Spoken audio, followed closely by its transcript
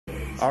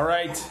All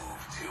right,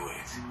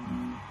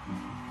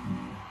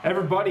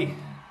 everybody.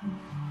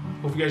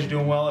 Hope you guys are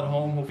doing well at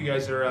home. Hope you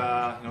guys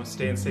are,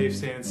 staying safe,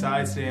 staying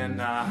inside, staying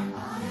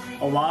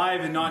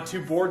alive, and not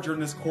too bored during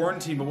this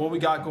quarantine. But what we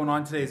got going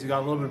on today is we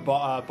got a little bit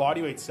of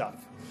bodyweight stuff.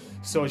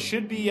 So it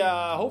should be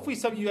hopefully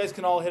something you guys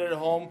can all hit at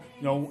home.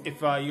 You know,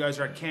 if you guys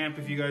are at camp,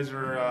 if you guys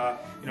are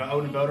out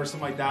and about or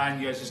something like that,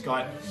 and you guys just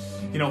got,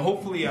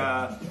 hopefully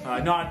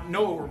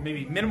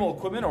maybe minimal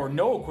equipment or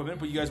no equipment,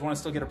 but you guys want to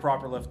still get a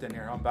proper lift in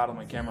here. I'm battling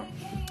my camera.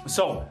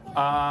 So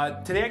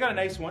today I got a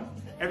nice one.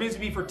 Everything's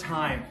gonna be for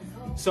time.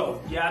 So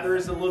yeah, there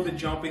is a little bit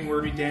jumping. We're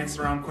gonna be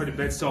dancing around quite a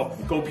bit. So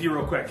go pee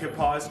real quick. Hit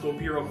pause. Go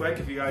pee real quick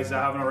if you guys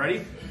haven't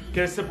already.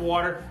 Get a sip of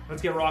water.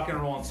 Let's get rocking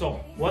and rolling.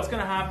 So what's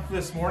gonna happen for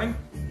this morning?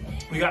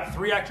 We got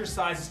 3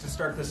 exercises to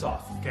start this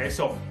off, okay?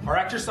 So our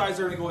exercises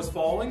are gonna go as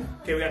following.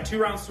 Okay, we got 2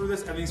 rounds through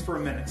this, everything's for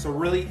a minute. So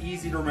really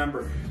easy to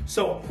remember.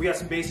 So we got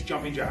some basic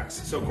jumping jacks.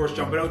 So of course,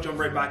 jump it out, jump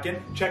right back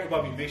in. Check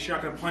above you, make sure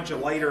you're not gonna punch a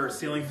light or a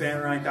ceiling fan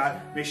or anything like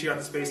that. Make sure you got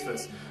the space for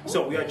this.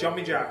 So we got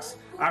jumping jacks.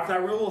 After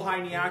that, we're a little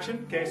high knee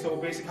action, okay? So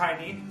basic high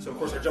knee. So of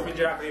course, our jumping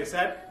jack, like I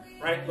said,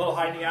 right? Little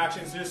high knee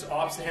actions, just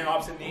opposite hand,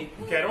 opposite knee.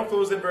 Okay, I don't throw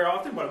those in very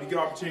often, but it'll be a good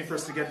opportunity for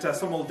us to get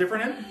something a little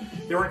different in.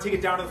 Then we're gonna take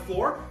it down to the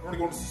floor. We're gonna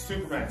go into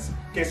Supermans.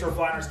 Okay, so we're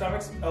flat on our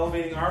stomachs,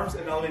 elevating arms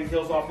and elevating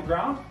heels off the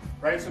ground,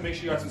 right? So make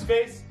sure you got some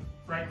space,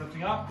 right?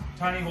 Lifting up,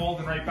 tiny hold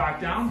and right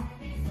back down.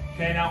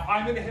 Okay, now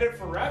I'm gonna hit it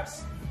for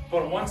reps,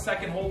 about a 1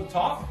 second hold to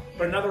top.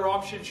 But another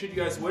option, should you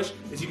guys wish,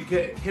 is you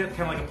could hit it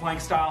kind of like a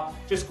plank style.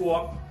 Just go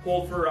up,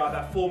 hold for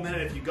that full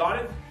minute if you got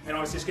it, and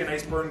obviously just get a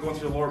nice burn going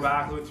through the lower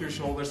back, a little through your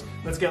shoulders.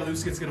 Let's get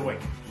loose, let's get awake.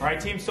 All right,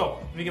 team, so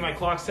let me get my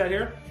clock set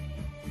here.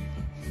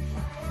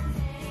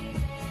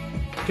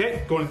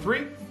 Okay, going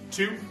 3,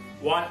 2,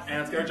 1, and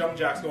let's get our jumping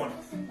jacks going.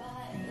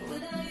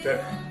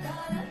 Okay.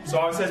 So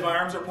obviously as my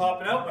arms are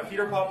popping out, my feet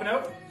are popping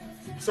out.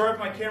 Sorry if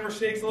my camera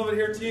shakes a little bit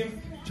here,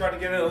 team. Try to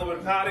get in a little bit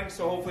of padding,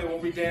 so hopefully it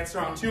won't be danced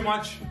around too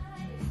much.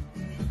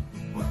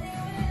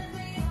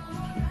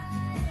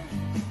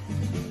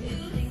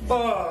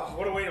 Oh,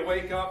 what a way to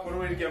wake up, what a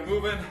way to get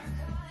moving.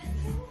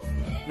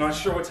 Not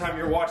sure what time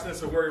you're watching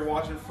this or where you're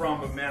watching from,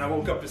 but man, I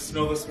woke up to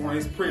snow this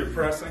morning. It's pretty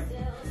depressing.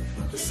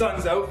 The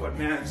sun's out, but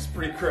man, it's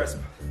pretty crisp.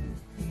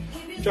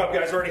 Good job,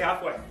 guys, already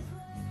halfway.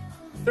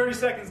 30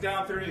 seconds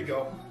down, 30 to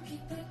go.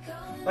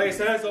 Like I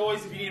said, as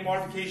always, if you need a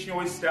modification, you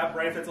always step,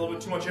 right? If that's a little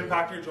bit too much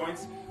impact on your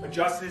joints,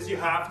 adjust it as you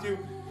have to.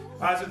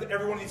 As with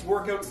everyone needs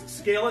workouts,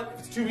 scale it.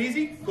 If it's too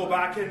easy, go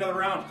back, hit another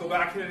round. Go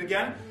back, hit it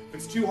again. If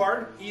it's too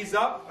hard, ease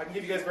up. I can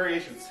give you guys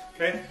variations,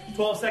 okay?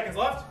 12 seconds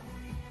left.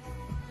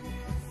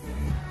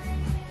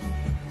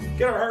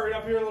 Get our heart rate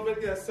up here a little bit,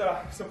 get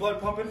some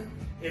blood pumping.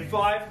 In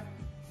 5,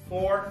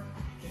 4,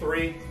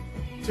 3,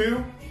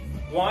 2,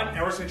 1, and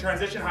we're just gonna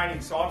transition high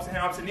knee. So opposite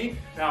hand, opposite knee.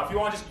 Now, if you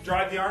wanna just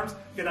drive the arms,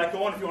 get that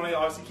going. If you wanna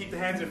obviously keep the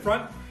hands in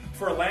front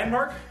for a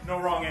landmark, no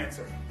wrong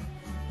answer.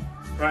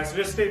 All right, so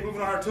just stay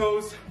moving on our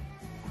toes.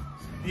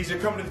 These are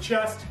coming to the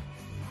chest.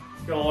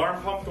 Got a little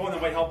arm pump going,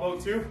 that might help out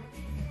too.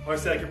 I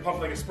say like you're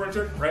pumping like a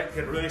sprinter, right?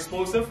 Get really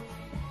explosive.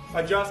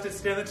 Adjust it,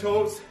 stay on the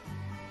toes.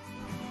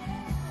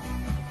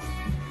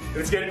 If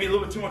it's getting to be a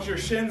little bit too much of your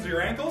shins or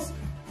your ankles,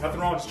 nothing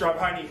wrong, just drop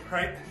high knee,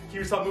 right? Keep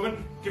yourself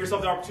moving. Give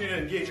yourself the opportunity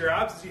to engage your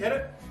abs as you hit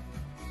it.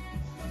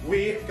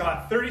 We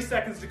got 30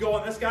 seconds to go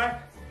on this guy.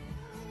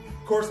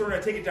 Of course, we're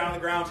gonna take it down to the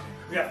ground.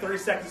 We got 30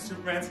 seconds of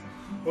Supermans.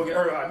 We'll get,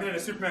 or a minute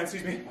of Superman,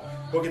 excuse me.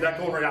 We'll get that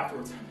going right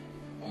afterwards.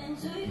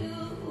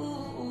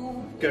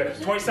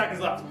 Good, 20 seconds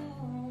left.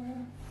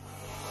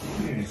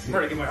 I'm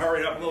ready to get my heart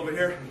rate up a little bit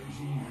here.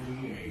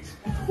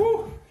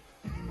 Woo!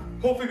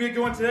 Hopefully we get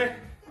going today.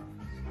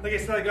 Like I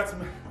said, I got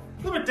some a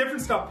little bit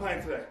different stuff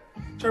planned today.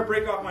 Try to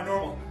break off my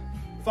normal.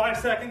 5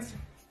 seconds.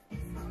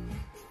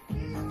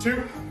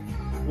 2,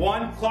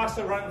 1. Clock's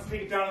still running. Let's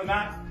take it down to the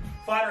mat.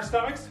 Flat our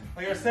stomachs.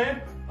 Like I was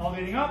saying,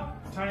 elevating up.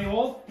 Tiny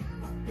hold.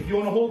 If you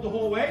want to hold the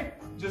whole way,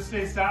 just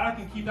stay static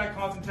and keep that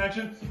constant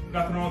tension.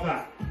 Nothing wrong with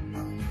that.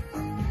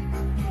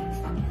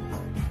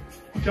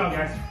 Good job,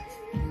 guys.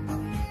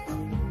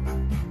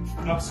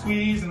 Up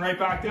squeeze and right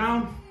back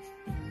down.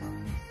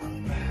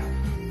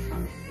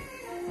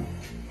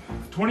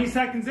 20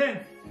 seconds in.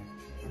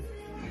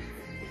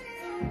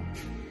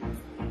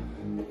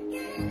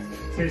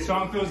 Stay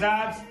strong with those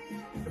abs.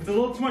 If it's a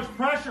little too much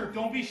pressure,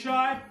 don't be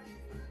shy.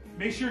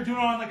 Make sure you're doing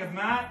it on like a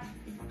mat,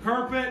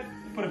 carpet,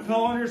 put a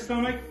pillow on your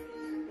stomach.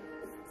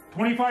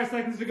 25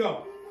 seconds to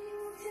go.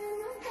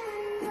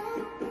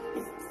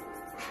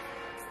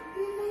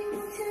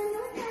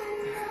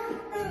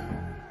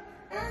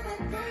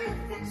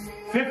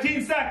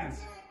 $15 seconds.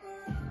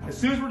 As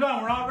soon as we're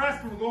done, we're not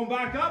resting, we're going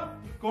back up,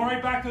 going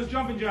right back to those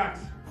jumping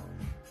jacks.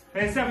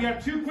 Like I said, we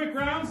got 2 quick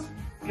rounds.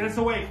 Get us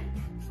awake.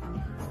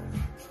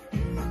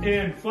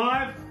 In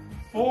 5,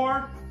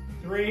 4,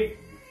 3,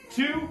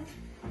 2,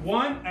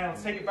 1, and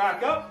let's take it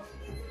back up.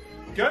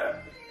 Good.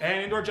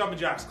 And indoor jumping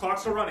jacks.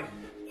 Clock's still running.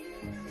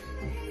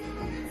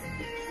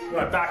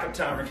 My backup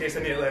timer in case I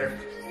need it later.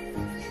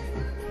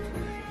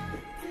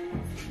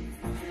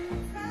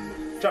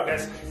 Good job,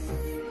 guys.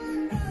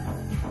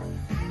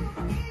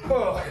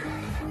 Oh.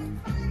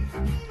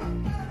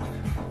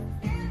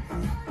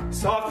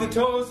 Soften the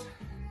toes,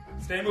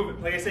 stay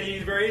moving. Like I said, you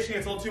need variation,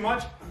 it's a little too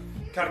much.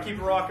 Kind of keep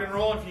it rocking and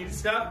rolling. If you need to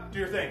step, do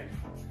your thing.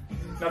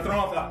 Nothing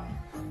wrong with that.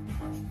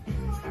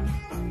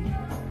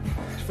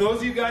 For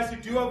those of you guys who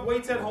do have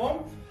weights at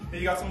home, and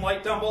you got some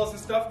light dumbbells and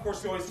stuff, of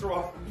course you always throw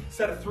a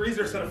set of 3s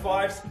or a set of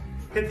 5s.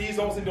 Hit these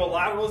almost into a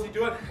lateral as you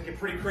do it. Get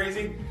pretty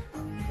crazy.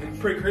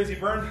 Pretty crazy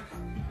burn.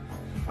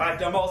 Add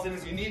dumbbells in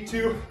as you need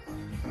to.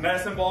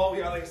 Medicine ball, we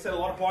got, like I said, a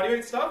lot of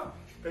bodyweight stuff.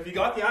 But if you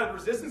got the added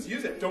resistance,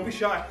 use it. Don't be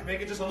shy.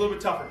 Make it just a little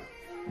bit tougher.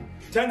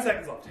 10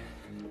 seconds left.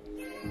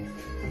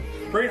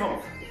 Bring it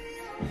home.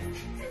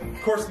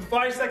 Of course, in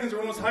 5 seconds, we're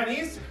on those high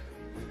knees.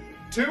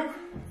 2,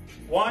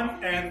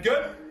 1, and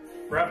good.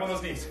 Wrap on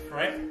those knees,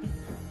 right?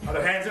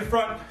 Other hands in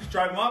front,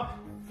 drive them up.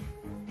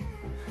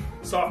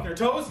 Soften your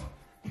toes.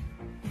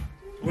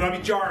 We want to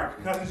be jarring.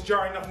 Nothing's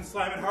jarring, nothing's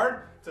slamming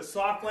hard. It's a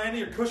soft landing,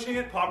 you're cushioning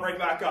it, pop right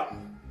back up.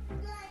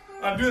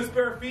 Do this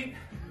bare feet.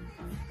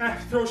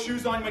 Throw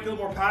shoes on, you might get a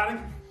little more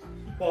padding.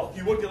 Well,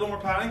 you would get a little more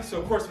padding, so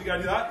of course if you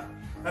gotta do that,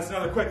 that's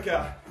another quick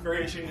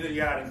variation that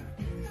you add in.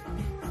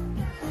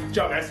 Good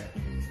job, guys.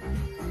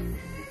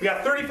 We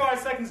got 35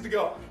 seconds to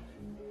go.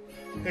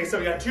 Okay, so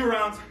we got 2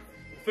 rounds.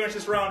 Finish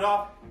this round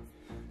off.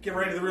 Get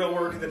ready to the real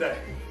work of the day.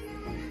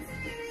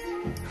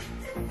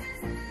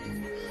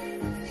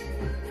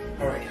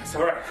 All right, guys,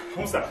 all right,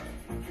 almost done.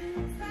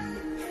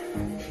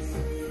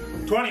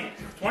 20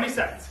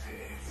 seconds.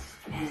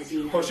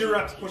 Push your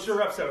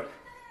reps out.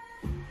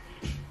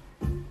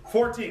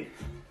 14.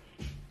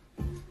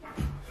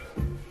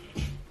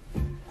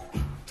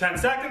 10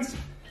 seconds.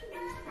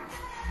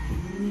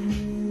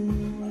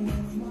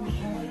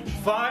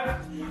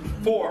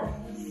 5, 4,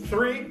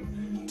 3,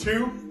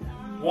 2,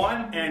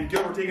 1, and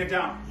good. We're taking it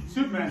down.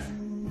 Superman.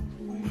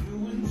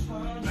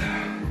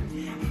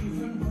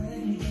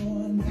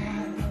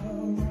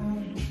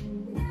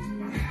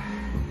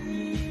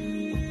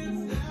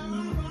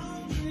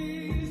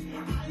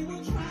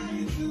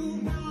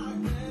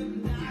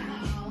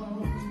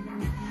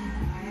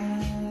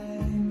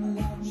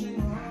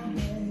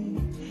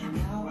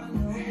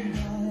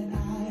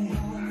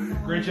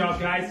 Great job,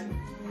 guys.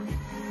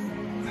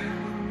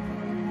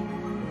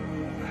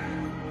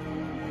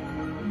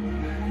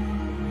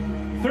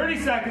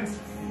 Seconds.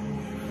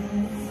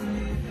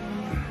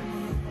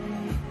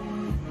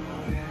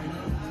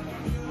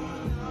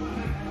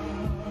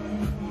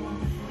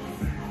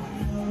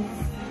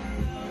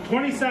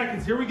 20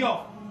 seconds. Here we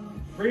go.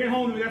 Bring it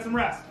home and we got some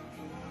rest.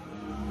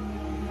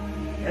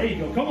 There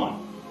you go. Come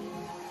on.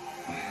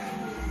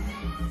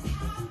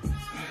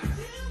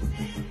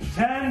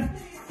 10.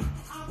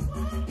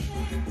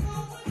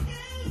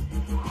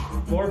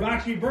 Lower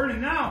back should be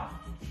burning now.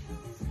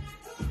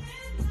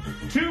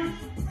 2,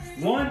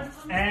 1,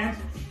 and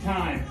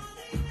time.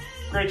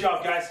 Great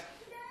job, guys.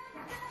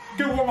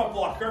 Good warm-up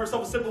block. Grab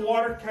yourself a sip of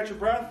water, catch your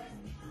breath.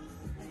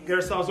 Get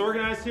ourselves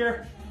organized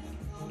here.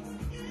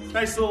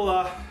 Nice little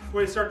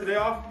way to start the day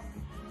off.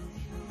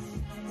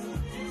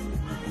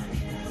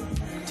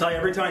 I tell you,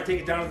 every time I take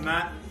it down to the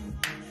mat,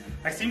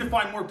 I seem to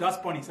find more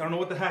dust bunnies. I don't know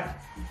what the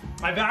heck.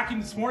 I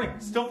vacuumed this morning,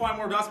 still find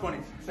more dust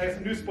bunnies. So I have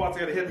some new spots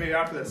I gotta hit maybe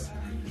after this.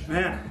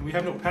 Man, we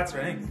have no pets or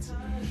anything. It's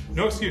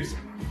no excuse.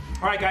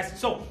 All right, guys,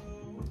 so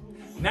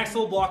next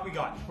little block we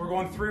got. We're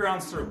going 3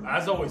 rounds through.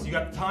 As always, you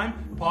got the time,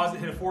 pause it,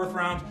 hit a 4th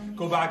round,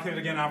 go back, hit it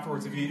again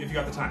afterwards if you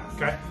got the time,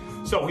 okay?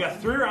 So we got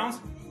 3 rounds.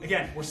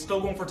 Again, we're still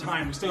going for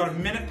time. We still got a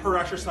minute per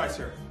exercise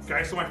here,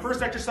 okay? So my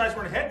first exercise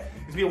we're gonna hit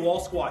is gonna be a wall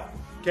squat,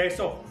 okay?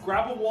 So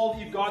grab a wall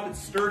that you've got that's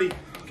sturdy,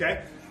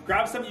 okay?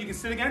 Grab something you can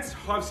sit against.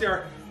 Obviously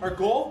our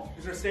goal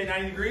is to stay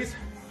 90 degrees,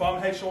 bum,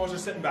 head, shoulders are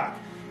sitting back,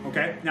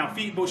 okay? Now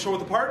feet both shoulder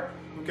width apart,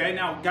 okay?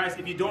 Now guys,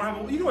 if you don't have,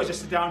 you can always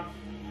just sit down,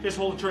 just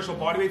hold a traditional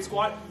bodyweight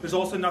squat. There's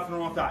also nothing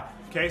wrong with that,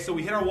 okay? So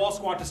we hit our wall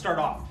squat to start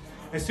off.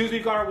 As soon as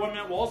we've got our 1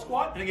 minute wall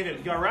squat, and again,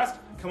 you gotta rest,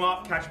 come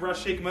up, catch your breath,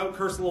 shake them out,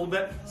 curse a little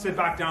bit, sit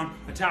back down,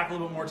 attack a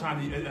little bit more time,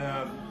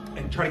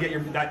 and try to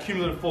get that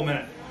cumulative full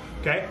minute,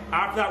 okay?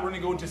 After that, we're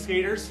gonna go into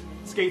skaters,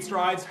 skate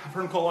strides, I've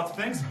heard them call lots of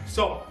things.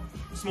 So,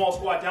 small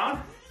squat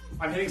down,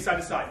 I'm hitting side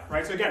to side,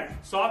 right? So again,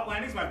 soft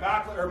landings, my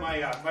back, or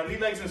my lead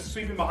leg's gonna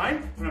sweep in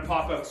behind, I'm gonna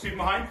pop out, sweep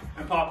behind,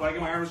 and pop out. I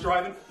get my arms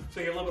driving, so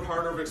I get a little bit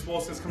harder of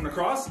explosiveness coming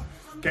across,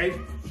 okay?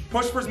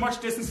 Push for as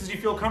much distance as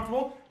you feel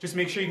comfortable, just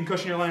make sure you can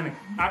cushion your landing.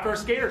 After our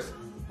skaters,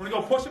 we're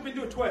gonna go push up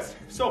into a twist.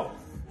 So,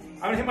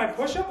 I'm gonna hit my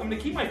push up, I'm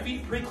gonna keep my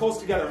feet pretty close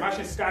together. I'm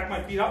actually gonna stack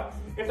my feet up.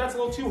 If that's a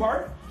little too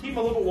hard, keep them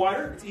a little bit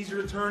wider, it's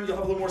easier to turn, you'll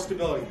have a little more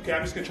stability. Okay,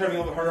 I'm just gonna try to be a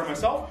little bit harder on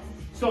myself.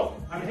 So,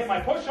 I'm gonna hit my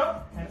push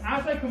up, and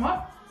as I come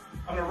up,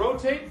 I'm gonna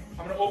rotate,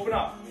 I'm gonna open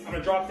up. I'm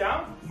gonna drop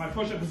down, my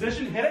push-up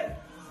position, hit it,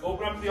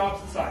 open up to the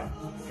opposite side,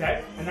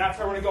 okay? And that's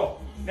how we're gonna go.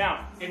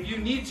 Now, if you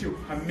need to,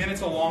 a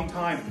minute's a long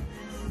time.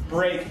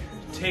 Break,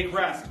 take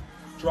rest,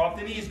 drop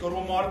the knees, go to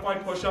a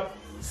modified push-up,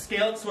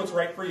 scale it so it's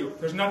right for you.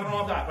 There's nothing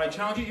wrong with that, but I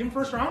challenge you, even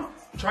first round,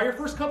 try your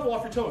first couple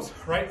off your toes,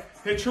 right?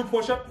 Hit true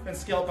push-up and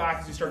scale it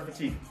back as you start to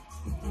fatigue.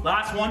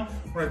 Last one,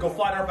 we're gonna go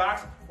flat on our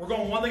backs. We're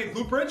going one-legged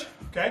glute bridge,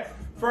 okay?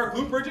 For our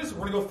glute bridges,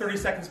 we're gonna go 30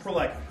 seconds per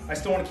leg. I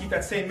still wanna keep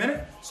that same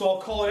minute, so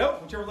I'll call it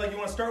out. Whichever leg you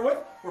wanna start with,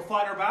 we're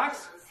flat on our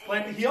backs,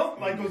 plant the heel,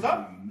 leg goes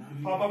up,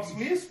 pop up,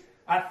 squeeze.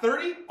 At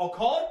 30, I'll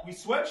call it, we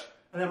switch,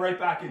 and then right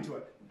back into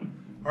it.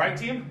 All right,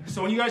 team?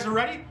 So when you guys are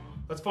ready,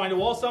 let's find a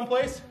wall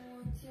someplace.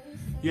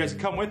 You guys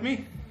come with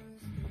me.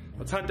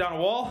 Let's hunt down a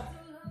wall.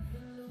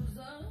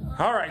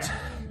 All right.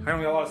 I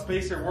don't got a lot of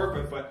space here to work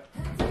with, but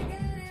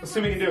let's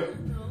see what we can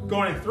do.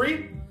 Going in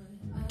 3,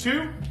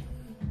 2,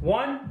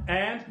 1,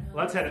 and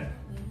let's hit it.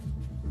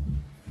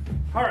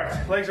 All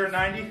right, legs are at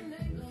 90.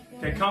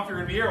 Okay, comfy, you're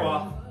gonna be here a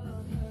while.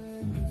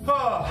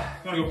 Oh,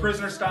 you wanna go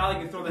prisoner style, you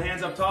can throw the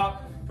hands up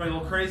top. If you're a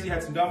little crazy,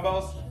 head some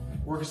dumbbells.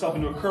 Work yourself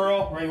into a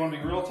curl, right? You wanna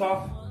be real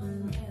tough.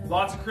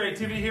 Lots of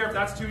creativity here. If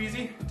that's too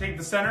easy, take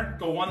the center,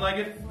 go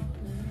one-legged.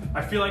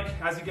 I feel like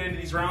as you get into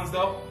these rounds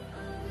though,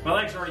 my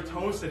legs are already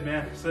toasted,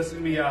 man. So this is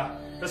gonna be,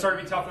 this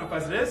already be tough enough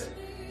as it is.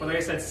 But like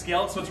I said,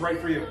 scale it so it's right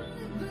for you.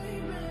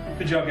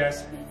 Good job,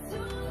 guys.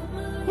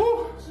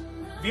 Woo!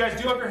 If you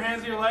guys do have your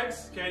hands in your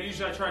legs, okay,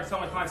 usually I try to tell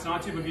my clients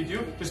not to, but if you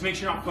do, just make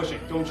sure you're not pushing.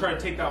 Don't try to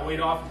take that weight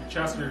off your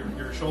chest or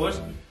your shoulders.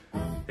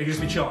 They can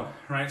just be chilling,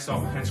 right? So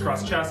hands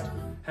across chest,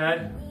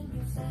 head,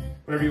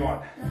 whatever you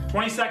want.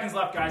 20 seconds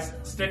left, guys.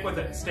 Stick with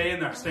it. Stay in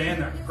there. Stay in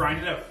there.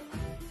 Grind it out.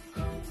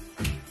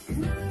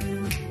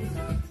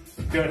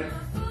 Good.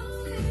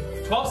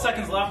 12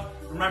 seconds left.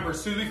 Remember,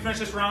 as soon as we finish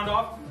this round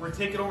off, we're gonna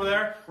take it over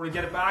there, we're gonna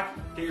get it back,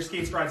 get your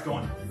skate strides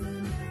going.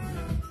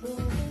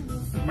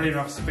 I might even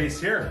have space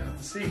here.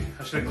 Let's see.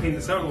 I should have cleaned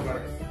this out a little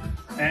better.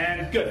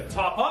 And good.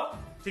 Top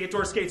up, take it to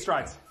our skate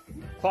strides.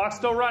 Clock's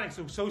still running,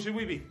 so should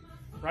we be.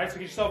 Right? So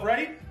get yourself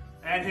ready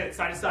and hit it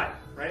side to side,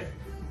 right?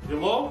 You're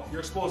low,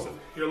 you're explosive.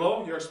 You're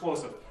low, you're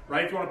explosive.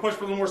 Right? If you want to push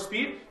for a little more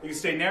speed, you can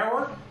stay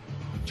narrower.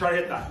 Try to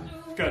hit that.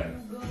 Good.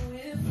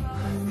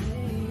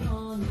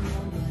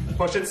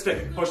 Push it, stick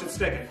it. Push it,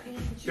 stick it.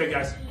 Good,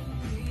 guys.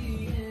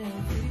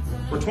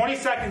 We're 20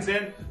 seconds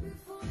in.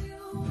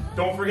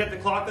 Don't forget the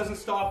clock doesn't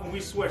stop when we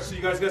switch, so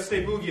you guys gotta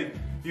stay boogieing.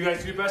 You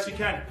guys do the best you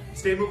can.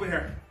 Stay moving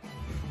here.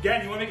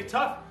 Again, you wanna make it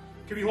tough.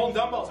 Could be holding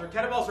dumbbells or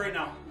kettlebells right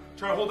now.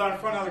 Try to hold down in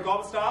front either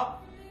goblet style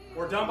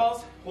or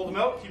dumbbells. Hold them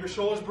out. Keep your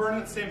shoulders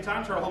burning at the same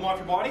time. Try to hold them off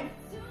your body.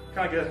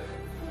 Kind of get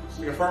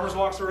like a farmer's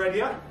walk sort of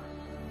idea.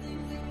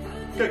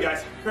 Good,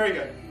 guys. Very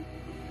good.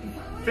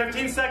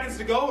 15 seconds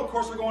to go. Of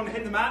course, we're going to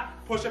hit the mat.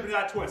 Push up into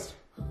that twist.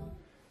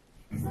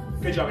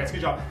 Good job, guys. Good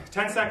job.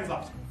 10 seconds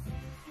left.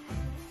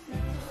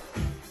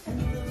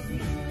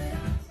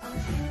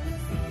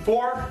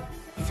 4,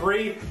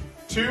 3,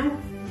 2,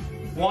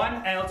 1,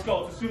 and let's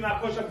go. Let's assume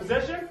that push-up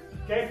position.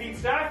 Okay, feet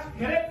stacked.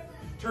 Hit it.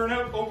 Turn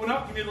out, open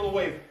up. Give me a little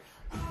wave.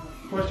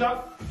 Push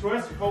up,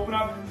 twist, open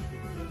up.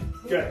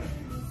 Good.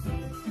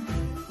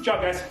 Good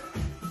job, guys.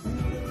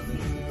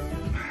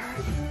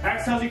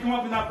 Exhale as you come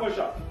up in that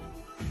push-up.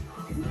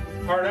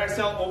 Hard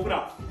exhale, open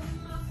up.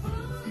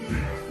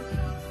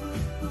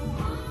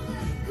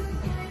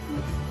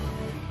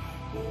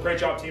 Great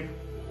job, team.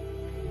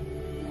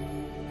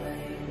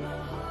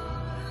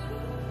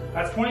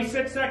 That's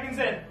 26 seconds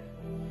in.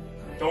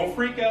 Don't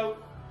freak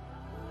out,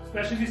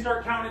 especially as you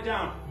start counting it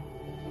down.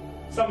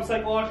 Something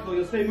psychological,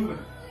 you'll stay moving.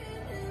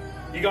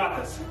 You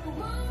got this.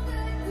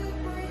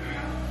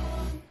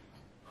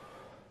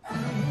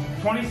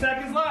 20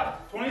 seconds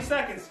left, 20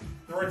 seconds.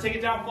 Then we're gonna take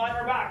it down flat on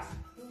our backs.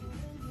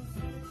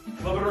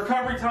 A little bit of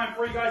recovery time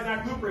for you guys in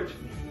that glute bridge.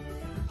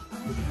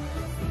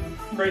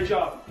 Great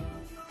job.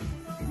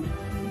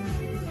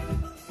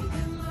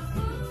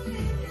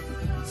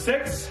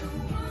 6,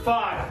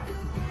 5.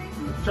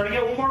 Try to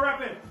get one more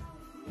rep in.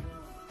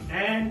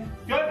 And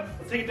good.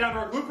 Let's take it down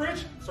to our glute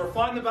bridge. Start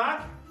flat in the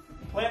back.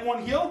 Plant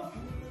one heel.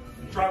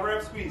 Drive right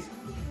up, squeeze.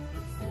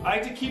 I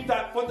like to keep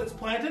that foot that's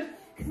planted.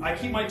 I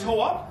keep my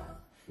toe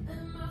up.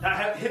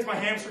 That hits my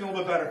hamstring a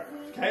little bit better.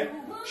 Okay?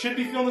 Shouldn't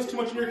be feeling this too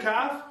much in your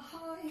calf.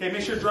 Okay,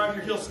 make sure you're driving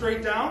your heel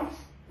straight down.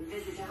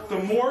 The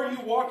more you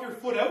walk your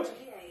foot out,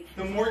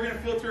 the more you're going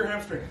to feel it through your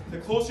hamstring. The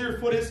closer your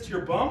foot is to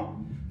your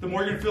bum, the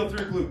more you're going to feel it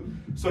through your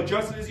glute. So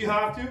adjust it as you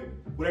have to,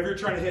 whatever you're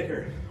trying to hit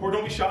here. Or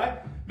don't be shy,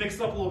 mix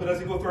it up a little bit as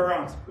you go through our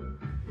rounds.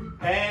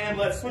 And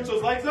let's switch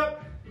those legs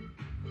up.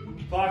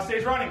 Clock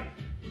stays running.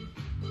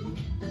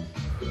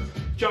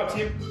 Good job,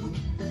 team.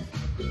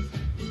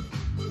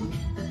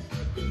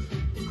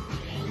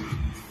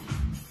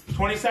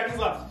 $20 seconds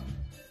left.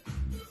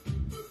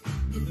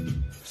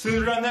 As soon as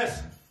we're done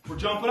this, we're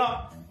jumping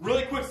up.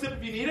 Really quick sip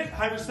if you need it.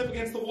 Have your sip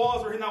against the wall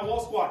as we're hitting that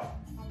wall squat.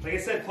 Like I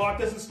said, clock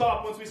doesn't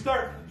stop once we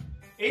start.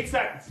 8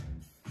 seconds.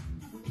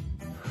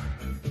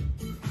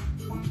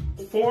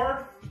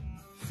 4,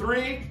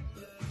 3,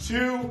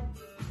 2,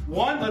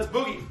 1. Let's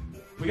boogie.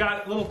 We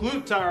got a little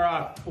glute,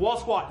 our wall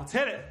squat. Let's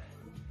hit it.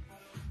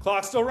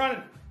 Clock's still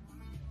running.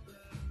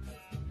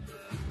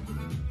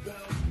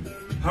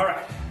 All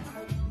right.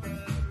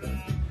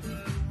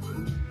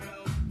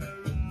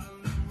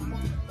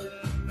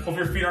 Hope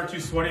your feet aren't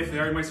too sweaty. If they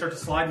are, you might start to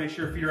slide. Make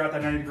sure your feet are at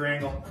that 90-degree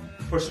angle.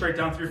 Push straight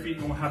down through your feet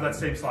and you won't have that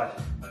same slide.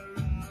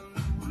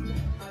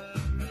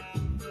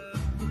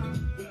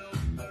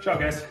 Good job,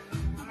 guys.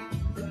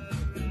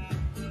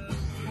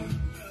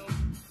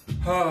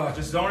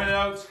 Just zone it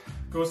out.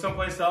 Go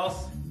someplace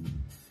else.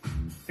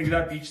 Think of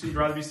that beach that you'd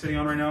rather be sitting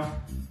on right now.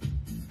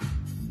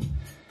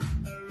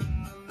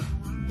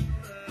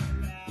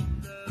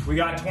 We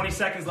got 20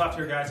 seconds left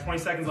here, guys. 20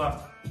 seconds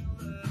left.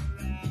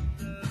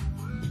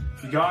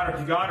 You got her,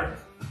 you got her.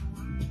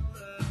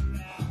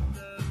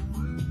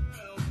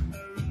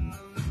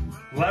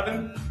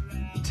 11,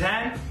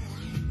 10,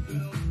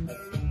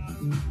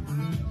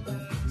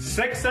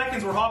 6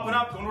 seconds, we're hopping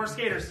up, going to our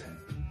skaters.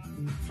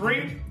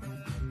 3,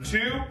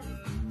 2,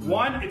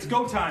 1, it's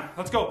go time.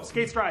 Let's go,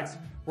 skate strides.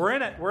 We're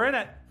in it, we're in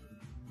it.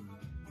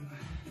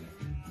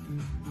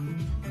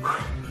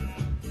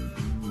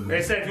 Like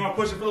I said, if you want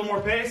to push it for a little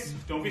more pace,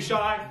 don't be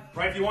shy.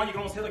 Right, if you want, you can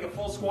almost hit like a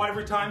full squat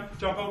every time.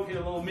 Jump out, hit a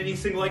little mini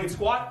single-legged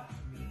squat.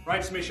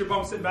 Right, just make sure your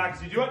bum's sitting back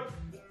as you do it.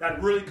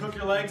 That really cook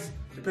your legs,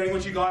 depending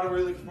what you got or what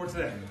you're looking for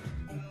today.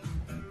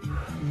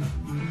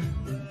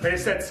 Like I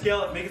said,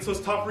 scale it, make it so it's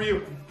tough for you.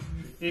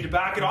 You need to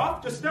back it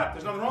off, just step.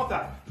 There's nothing wrong with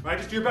that. Right,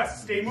 just do your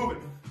best, stay moving.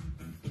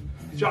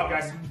 Good job,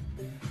 guys.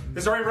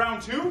 This is already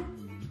round 2.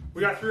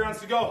 We got 3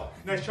 rounds to go.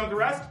 Nice chunk of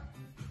rest.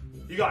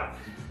 You got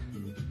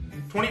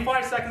it.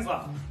 25 seconds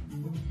left.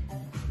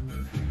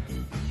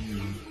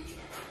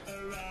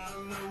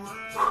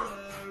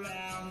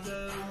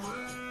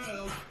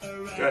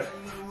 Good.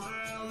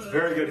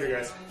 Very good here,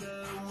 guys.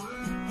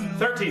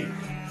 13.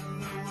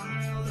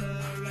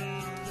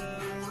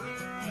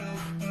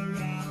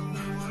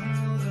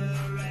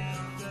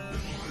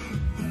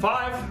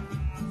 5,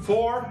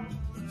 4,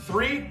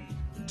 3,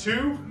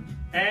 2,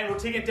 and we're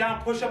taking it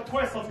down, push up,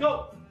 twist, let's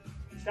go.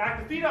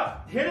 Stack the feet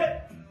up, hit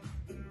it,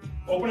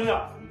 open it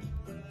up.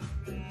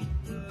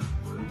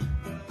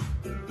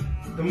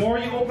 The more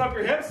you open up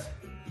your hips,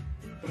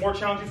 the more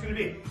challenging it's gonna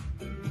be.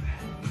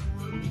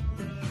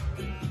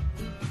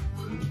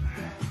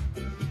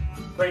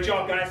 Great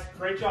job, guys,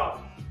 great job.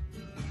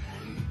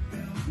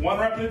 1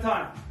 rep at a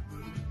time.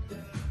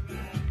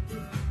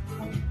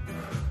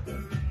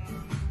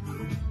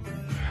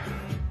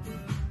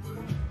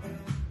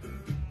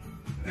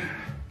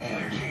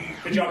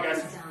 Good job,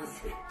 guys.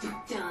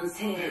 Dance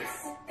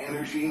hits.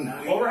 Energy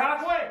 9. Over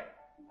halfway.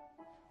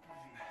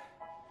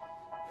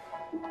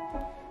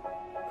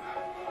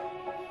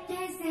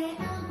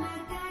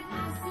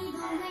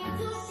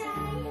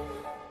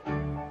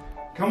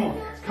 Come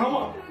on, come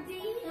on.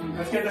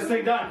 Let's get this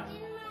thing done.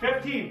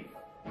 15.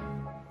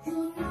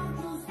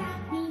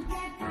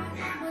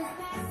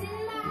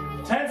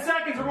 10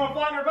 seconds, we're going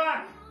flat on our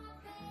back.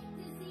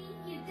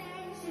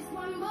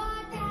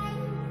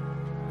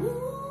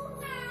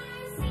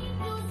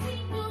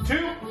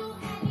 2,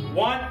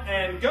 1,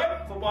 and good.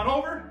 Flip on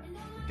over.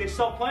 Get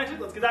yourself planted.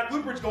 Let's get that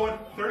glute bridge going.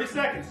 30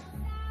 seconds.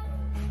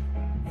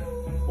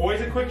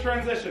 Always a quick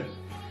transition.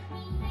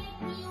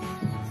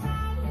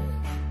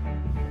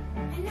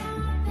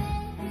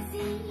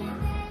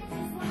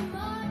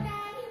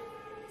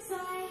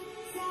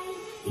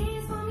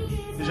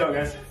 Good job,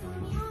 guys.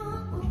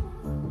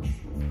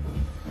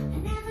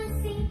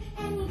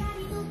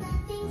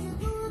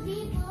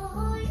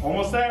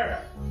 Almost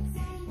there.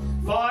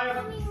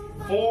 5,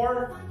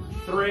 4,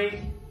 3,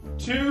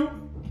 2,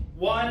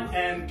 1,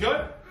 and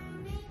good.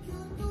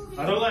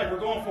 Other leg, we're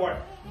going for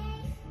it.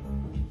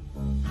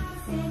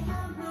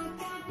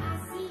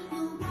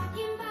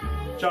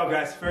 Good job,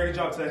 guys. Very good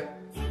job today.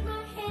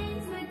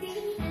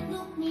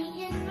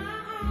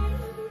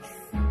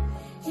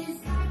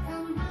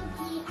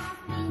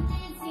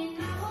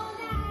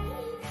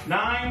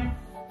 9,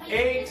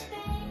 8,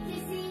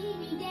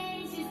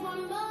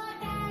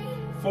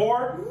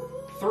 4,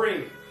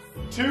 3,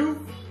 2,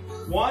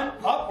 1,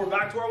 up. We're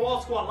back to our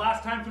wall squat.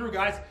 Last time through,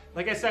 guys.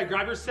 Like I said,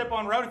 grab your sip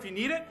on route if you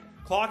need it.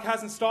 Clock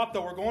hasn't stopped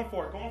though. We're going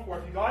for it. Going for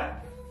it. You got it?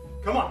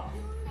 Come on.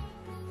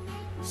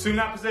 Assume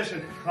that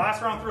position.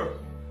 Last round through.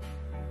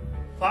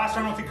 Last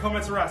round with a couple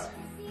minutes of rest.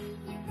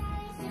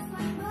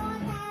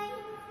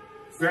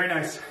 Very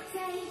nice.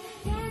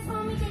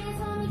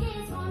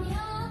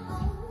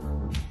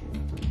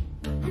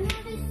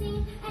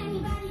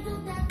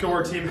 Good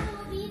work, team.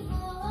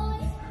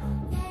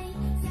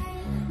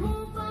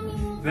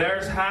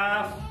 There's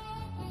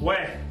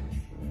halfway.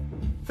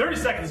 30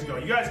 seconds to go.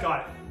 You guys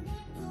got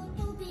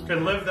it.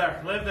 Good, live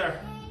there, live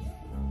there.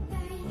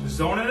 Just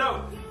zone it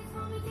out.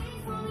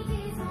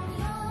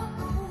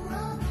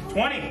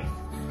 20.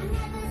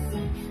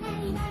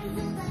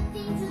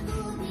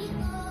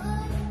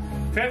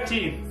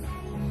 15.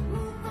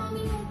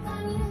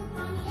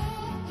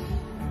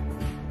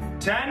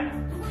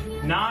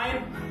 10,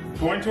 9,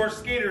 going to our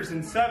skaters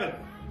in 7,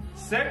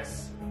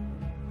 6,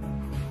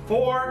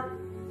 4,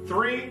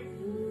 3,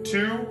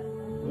 2,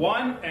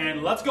 1,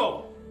 and let's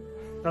go.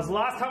 That's the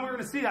last time we're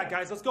going to see that,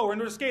 guys. Let's go. We're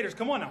into the skaters.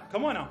 Come on now.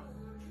 Come on now.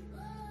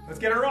 Let's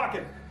get it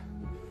rocking.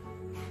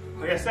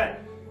 Like I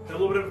said, hit a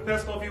little bit of a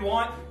pistol if you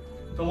want.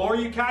 The lower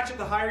you catch it,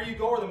 the higher you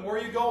go, or the more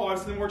you go,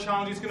 obviously the more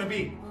challenging it's going to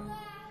be.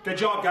 Good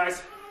job,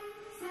 guys.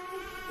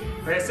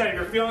 Like I said, if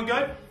you're feeling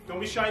good, don't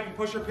be shy. You can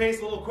push your pace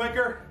a little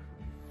quicker.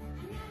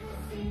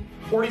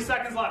 40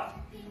 seconds left.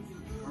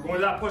 We're going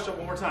to that push-up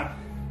one more time.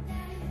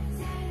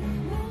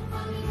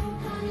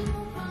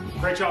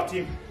 Great job,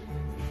 team.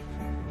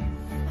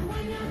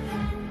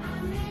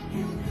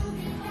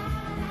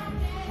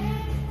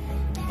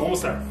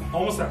 Almost there.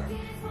 Almost there.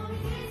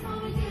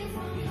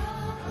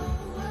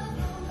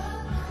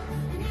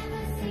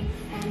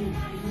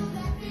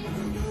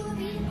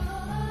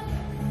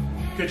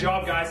 Good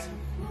job, guys.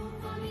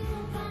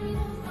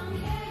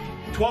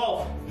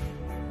 12.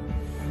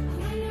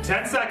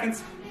 10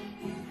 seconds.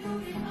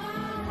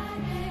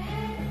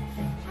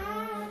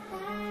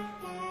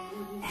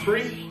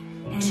 3,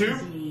 2,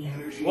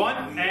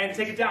 1, and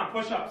take it down.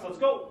 Push-ups. Let's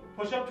go.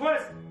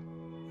 Push-up-twist.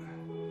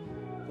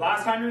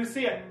 Last time you're gonna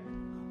see it.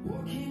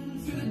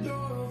 Walking through the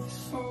door of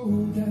this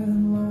old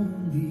and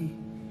lonely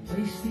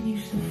place that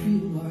used to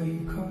feel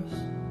like us.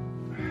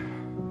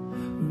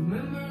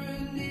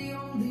 Remembering the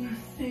only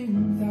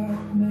thing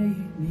that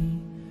made me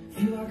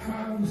feel like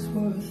I was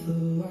worth the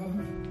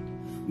love.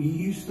 We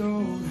used to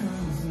hold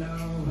hands,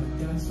 now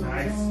I dance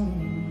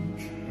alone.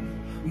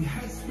 We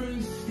had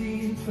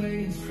Springsteen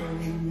playing so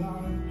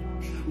loud.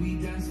 We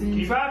danced in.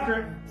 Keep after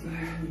it.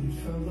 It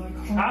felt like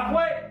home.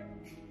 Halfway.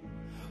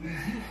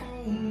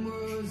 Home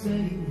was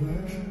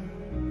anywhere.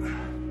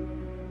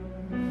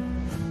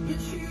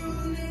 But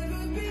you'll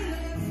never be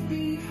left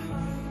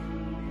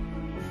behind.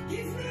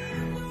 Give me a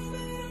moment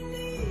I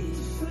need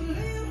just a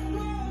little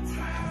more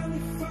time.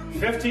 If I could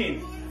 15.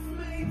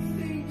 make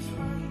things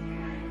right.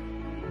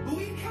 But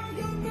we can't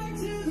go back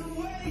to the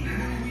way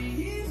that we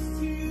used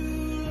to.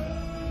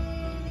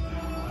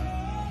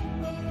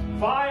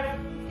 5,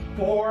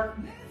 4,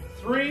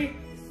 3,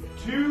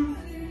 2,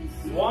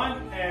 1,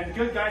 and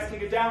good, guys.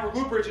 Take it down. We're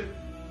glute bridging.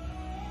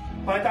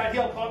 Plant that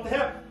heel, pull up the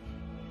hip.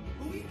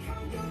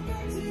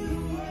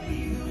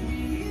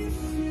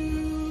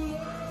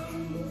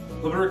 A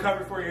little bit of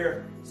recovery for you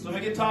here. Still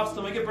make it tough,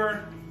 still make it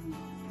burn.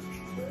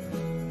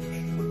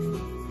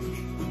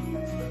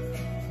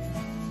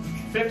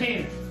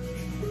 15.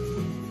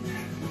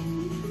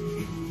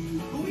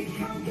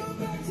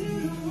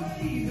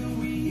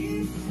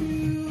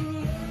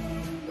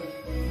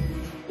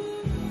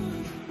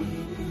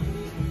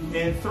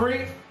 In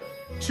 3,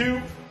 2,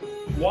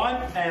 1,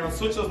 and let's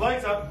switch those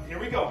legs up. Here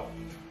we go.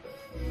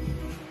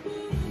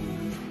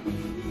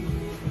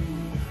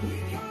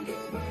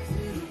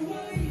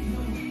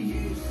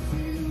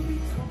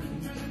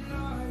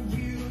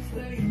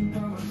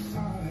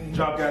 Good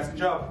job, guys. Good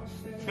job.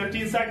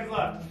 15 seconds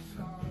left.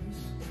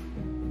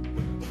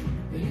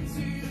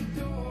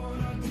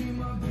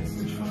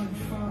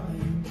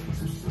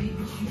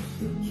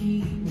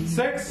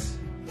 6,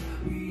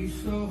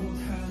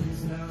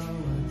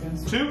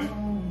 2,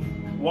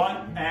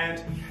 1,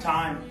 and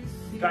time.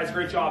 Guys,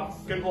 great job.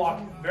 Good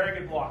block. Very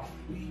good block.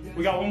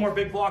 We got one more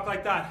big block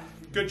like that.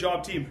 Good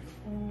job, team.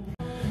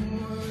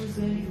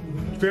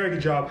 Very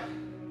good job.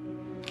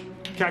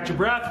 Catch your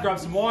breath, grab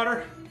some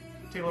water,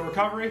 take a little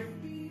recovery.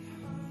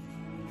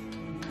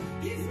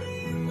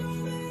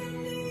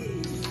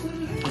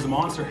 It was a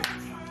monster.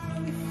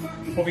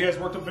 Hope you guys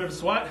worked up a bit of a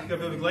sweat, got a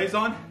bit of a glaze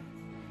on.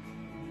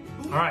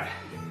 All right.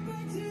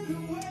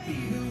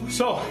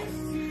 So,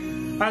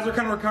 as we're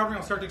kind of recovering,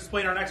 I'll start to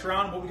explain our next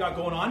round, what we got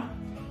going on.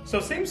 So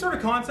same sort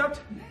of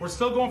concept. We're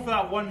still going for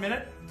that 1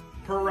 minute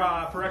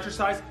per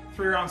exercise,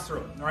 3 rounds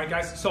through. All right,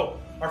 guys. So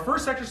our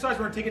first exercise,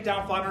 we're gonna take it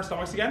down flat on our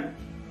stomachs again.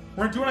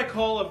 We're gonna do what I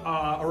call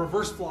a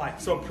reverse fly.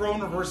 So a prone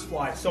reverse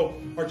fly. So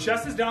our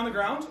chest is down the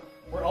ground.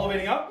 We're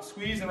elevating up,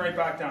 squeeze and right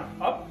back down.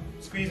 Up,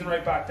 squeeze and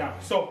right back down.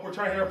 So we're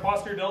trying to hit our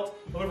posterior delt,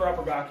 deliver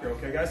upper back here,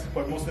 okay, guys?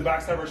 But most of the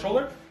back side of our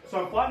shoulder. So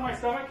I'm flat in my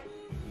stomach.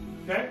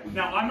 Okay,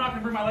 now I'm not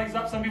gonna bring my legs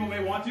up. Some people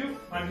may want to.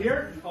 I'm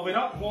here, elevate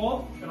up,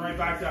 hold, and right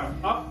back down.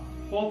 Up,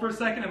 hold for a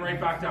second, and right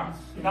back down.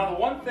 Now the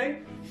one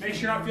thing, make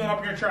sure you're not feeling up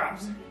in your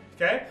traps.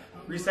 Okay?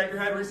 Reset your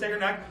head, reset your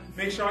neck.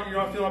 Make sure you're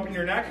not feeling up in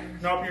your neck,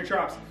 not up in your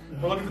traps.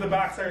 We're looking for the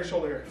back side of your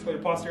shoulder here. It's called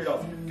your posterior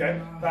delt. Okay?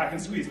 Back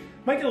and squeeze.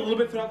 Might get a little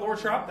bit through that lower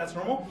trap, that's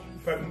normal,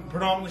 but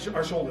predominantly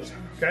our shoulders.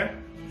 Okay?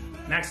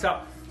 Next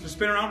up, so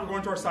spin around, we're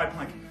going to our side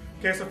plank.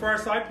 Okay, so for our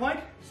side plank,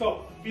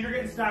 so feet are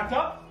getting stacked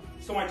up.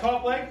 So my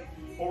top leg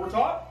over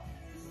top.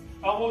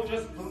 Elbow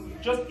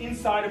just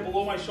inside and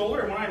below my shoulder,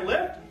 and when I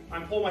lift,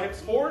 I'm pulling my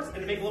hips forwards, and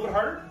to make it a little bit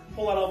harder,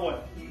 pull that elbow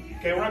in.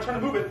 Okay, we're not trying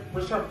to move it,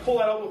 we're just trying to pull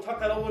that elbow, tuck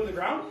that elbow into the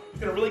ground.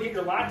 It's gonna really get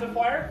your lat to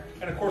fire,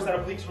 and of course that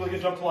oblique's really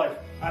gonna jump to life.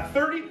 At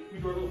 30, we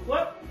do a little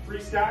flip, free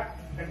stack,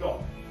 and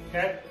go.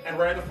 Okay, and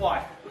right at the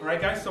fly. All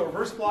right, guys, so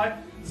reverse fly,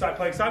 side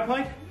plank, side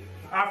plank.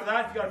 After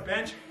that, if you got a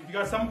bench, if you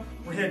got something,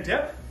 we're gonna hit a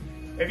dip.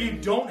 If you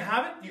don't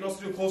have it, you can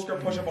also do a close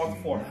grip push-up off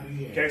the floor.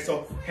 Okay,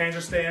 so hands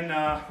are staying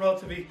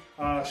relatively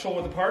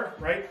shoulder width apart,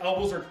 right?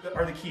 Elbows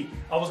are the key.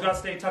 Elbows gotta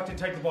stay tucked in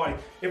tight to the body.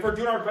 If we're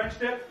doing our bench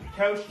dip,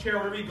 couch, chair,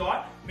 whatever you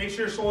got, make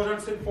sure your shoulders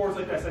aren't sitting forwards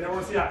like this. I never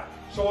wanna see that.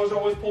 Shoulders are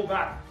always pulled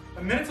back.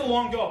 A minute's a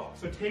long go,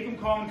 so take them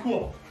calm and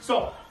cool.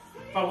 So,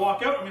 if I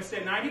walk out, I'm gonna stay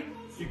at 90.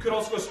 You could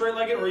also go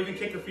straight-legged or even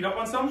kick your feet up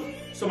on something.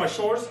 So my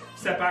shoulders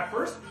step back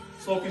first.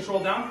 Slow control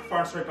down,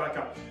 far and straight back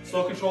up.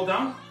 Slow control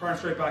down, far and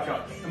straight back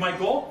up. And my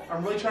goal,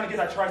 I'm really trying to get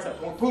that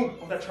tricep going. Boom, I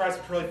want that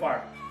tricep to really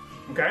fire.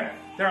 Okay?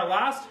 Then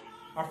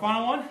our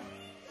final one,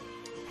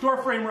 door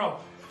frame row.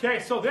 Okay,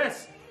 so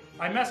this,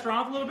 I messed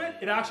around a little bit.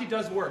 It actually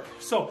does work.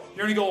 So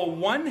you're gonna go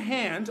one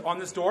hand on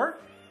this door.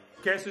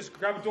 Okay, so just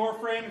grab a door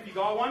frame if you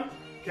got one.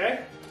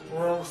 Okay,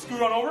 we'll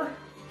scoot on over.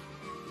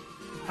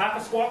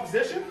 Half a squat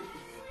position,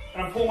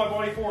 and I'm pulling my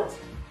body forwards.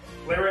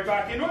 Lay right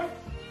back into it.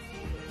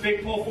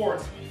 big pull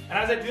forwards. And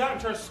as I do that, I'm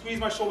trying to squeeze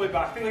my shoulder blade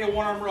back. Think like a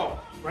one-arm row,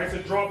 right? So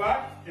draw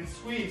back and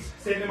squeeze.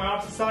 Same thing on my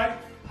opposite side.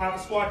 Half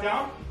a squat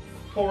down,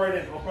 pull right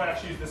in. I'll probably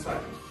actually use this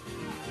side.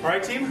 All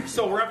right, team?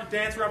 So we're gonna have to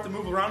dance, we're gonna have to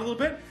move around a little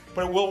bit,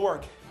 but it will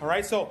work. All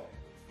right, so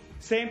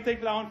same thing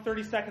for that one,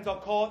 30 seconds, I'll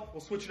call it.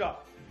 We'll switch it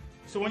up.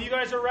 So when you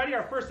guys are ready,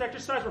 our first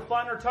exercise, we're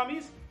flattening our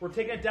tummies. We're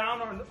taking it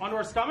down onto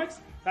our stomachs.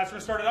 That's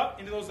gonna start it up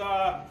into those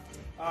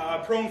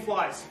prone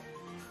flies.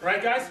 All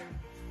right, guys?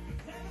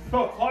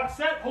 So clock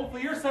set,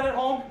 hopefully you're set at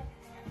home.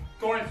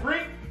 Going in 3,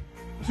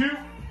 2,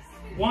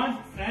 1,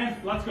 and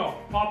let's go.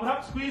 Pop it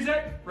up, squeeze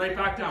it, right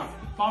back down.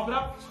 Pop it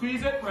up,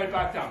 squeeze it, right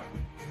back down.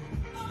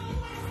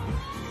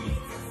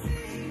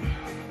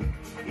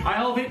 I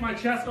elevate my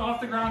chest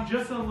off the ground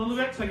just a little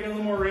bit so I get a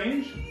little more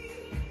range.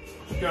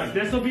 Good.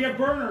 This will be a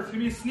burner. It's going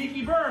to be a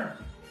sneaky burn.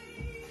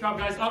 Good job,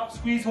 guys. Up,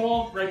 squeeze,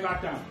 hold, right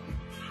back down.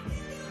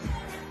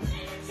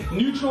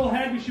 Neutral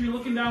head, we should be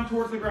looking down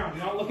towards the ground.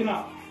 You're not looking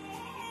up.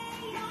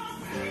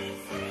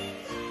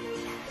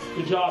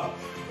 Good job.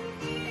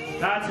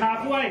 That's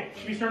halfway.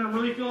 Should be starting to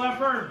really feel that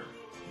burn.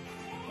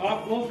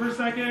 Up, hold for a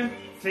second.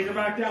 Take her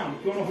back down.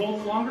 If you want to hold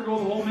it longer, go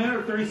the whole minute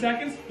or 30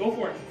 seconds. Go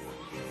for it.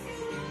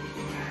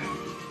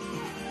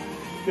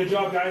 Good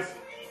job, guys.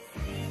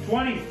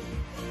 20.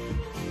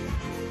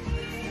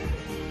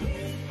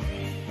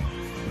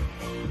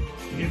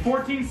 In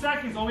 14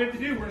 seconds, all we have to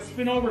do, we're going to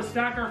spin over,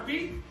 stack our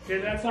feet, get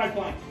to that side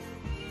plank.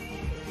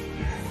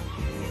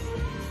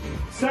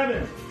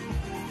 7.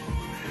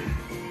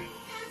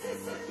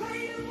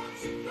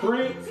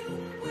 3,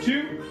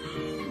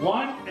 2,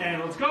 1,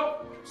 and let's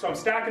go. So I'm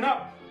stacking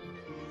up.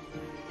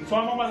 So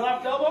I'm on my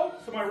left elbow,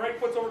 so my right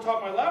foot's over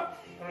top of my left.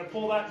 I'm going to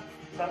pull that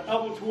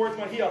elbow towards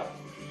my heel.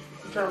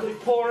 I'm trying to really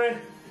pull her in.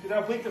 Get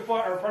that oblique to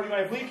fly, or pardon my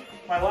oblique.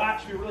 My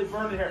lat should be really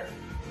burning here.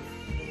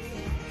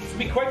 Just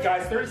be quick,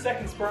 guys. 30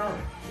 seconds burn.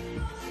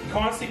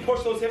 Constantly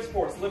push those hips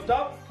forwards. Lift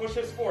up, push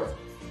hips forwards.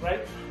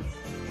 Right?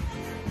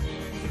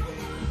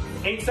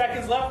 8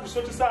 seconds left. We're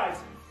switching sides.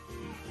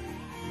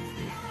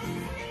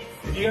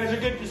 If you guys are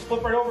good, just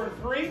flip right over in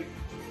 3,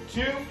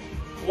 2,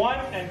 1,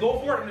 and go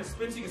for it. I'm going to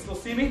spin so you can still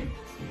see me.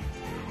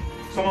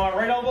 So I'm on my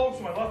right elbow,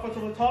 so my left foot's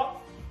over the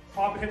top.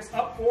 Pop the hips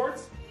up,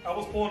 forwards.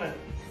 Elbows pulling in.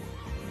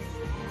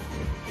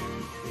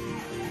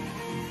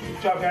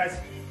 Good job, guys.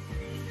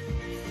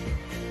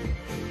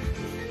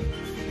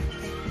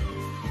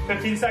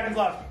 15 seconds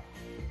left.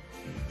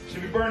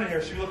 Should be burning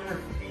here. Should be looking her.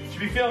 Should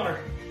be feeling her.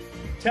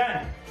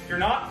 10. If you're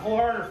not, pull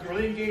harder. If you're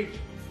really engaged.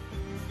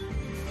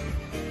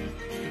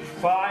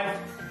 5,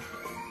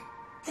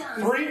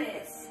 3,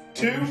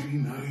 2,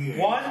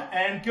 1,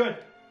 and good.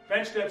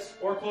 Bench dips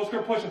or close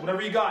grip push-up,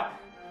 whatever you got.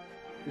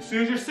 As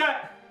soon as you're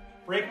set,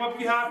 break them up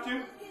if you have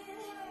to.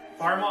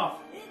 Fire them off.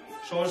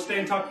 Shoulders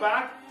staying tucked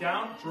back,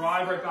 down,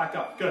 drive right back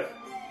up. Good.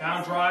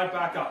 Down, drive,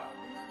 back up.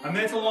 A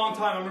minute's a long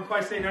time. I'm going to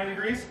probably stay 90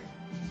 degrees.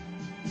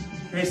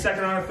 Maybe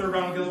second round or third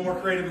round, we'll get a little more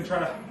creative and try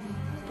to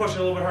push it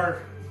a little bit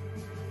harder.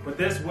 But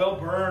this will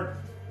burn.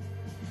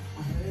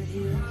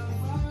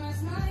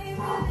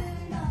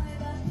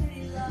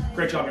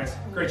 Great job, guys.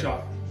 Great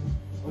job.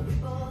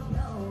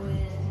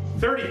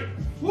 30.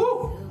 Woo!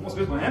 Almost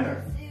missed my hand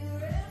there.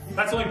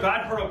 That's the only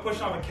bad part about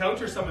pushing off a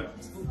couch or something.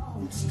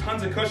 It's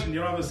tons of cushion. You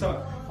don't have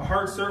a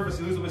hard surface.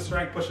 You lose a bit of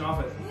strength pushing off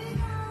it.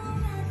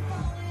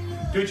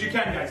 Do what you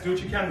can, guys. Do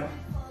what you can, though.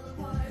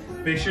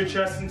 Make sure your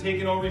chest isn't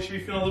taking over. You should be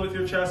feeling a little bit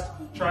through your chest.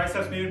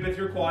 Triceps, maybe a bit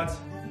through your quads.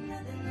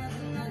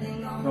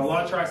 Got a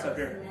lot of tricep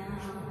here.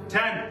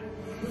 10.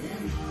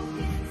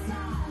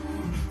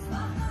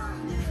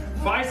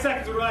 5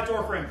 seconds over that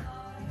door frame.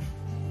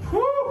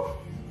 Woo!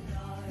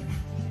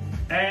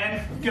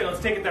 And good, let's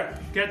take it there.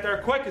 Get there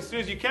quick as soon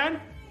as you can.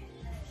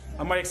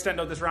 I might extend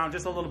out this round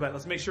just a little bit.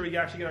 Let's make sure we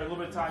actually get a little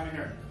bit of time in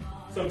here.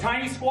 So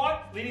tiny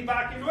squat, leaning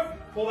back into it.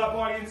 Pull that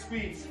body in,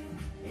 squeeze.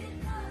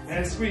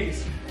 And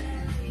squeeze.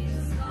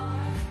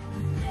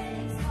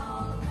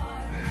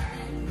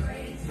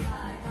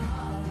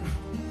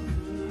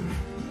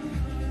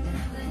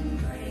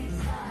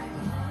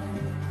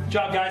 Good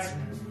job, guys.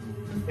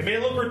 It may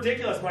look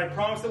ridiculous, but I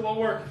promise it will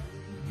work.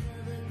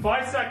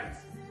 5 seconds.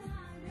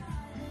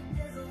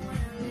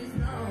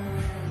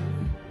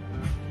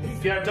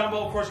 If you have a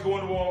dumbbell, of course, you go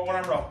into one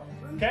arm row.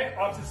 Okay,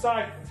 opposite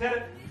side. Let's hit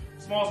it.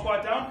 Small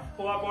squat down.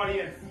 Pull that body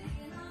in.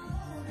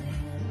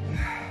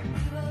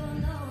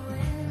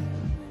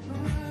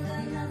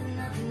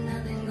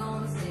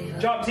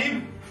 Good job,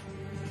 team.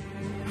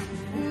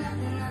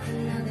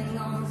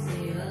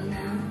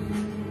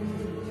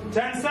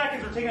 Ten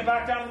seconds. We're taking it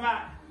back down to the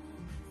mat.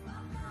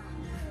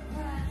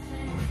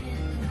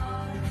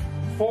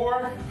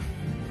 4,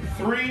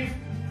 3,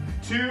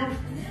 2,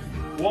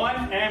 1,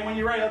 and when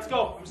you're ready, let's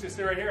go. I'm just gonna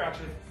stay right here,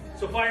 actually.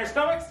 So fly your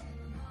stomachs,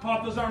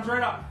 pop those arms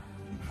right up.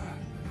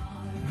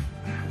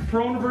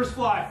 Prone reverse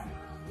fly.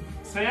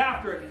 Stay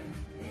after it.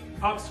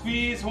 Up,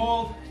 squeeze,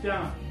 hold,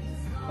 down.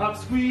 Up,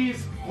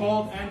 squeeze,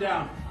 hold, and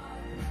down.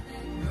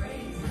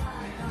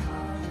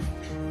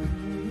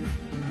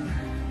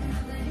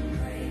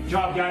 Good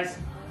job, guys.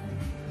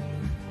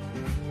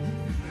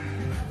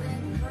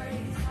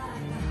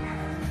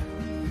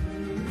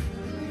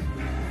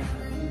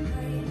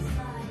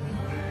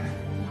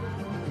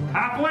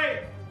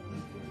 Halfway.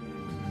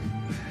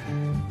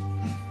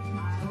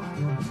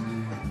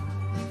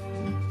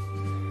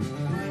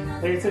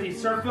 Like I said, you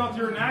start feeling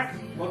through your neck,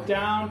 look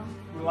down,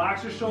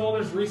 relax your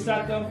shoulders,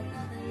 reset them.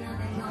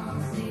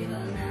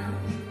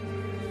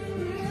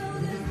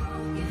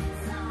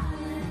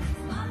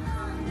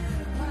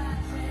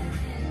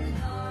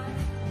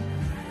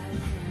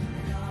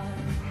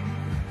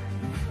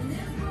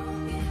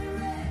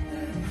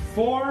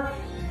 Four,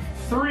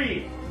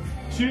 three,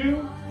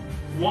 two,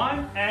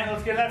 one, and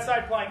let's get that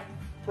side plank.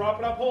 Prop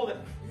it up, hold it.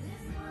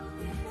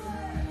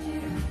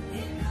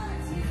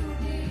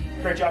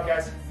 Great job,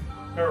 guys.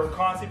 Remember, we're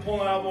constantly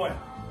pulling that elbow in.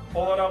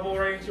 Pull that elbow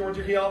right towards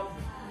your heel.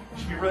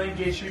 Should be really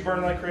engaged, should be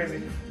burning like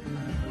crazy.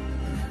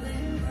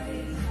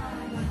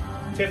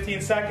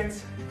 15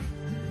 seconds.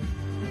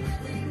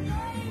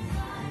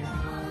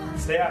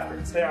 Stay after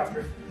it, stay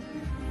after it.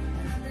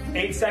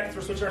 8 seconds,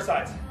 we're switching our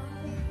sides.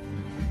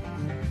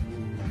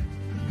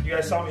 You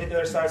guys saw me hit the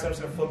other side, so I'm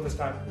just gonna flip this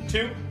time.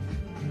 2,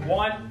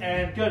 1,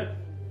 and good.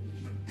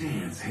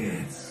 Dance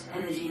hits.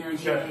 Energy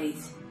 98. Good.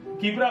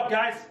 Keep it up,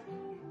 guys.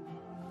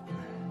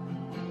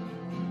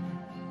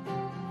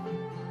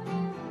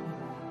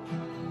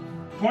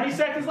 $20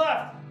 seconds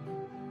left.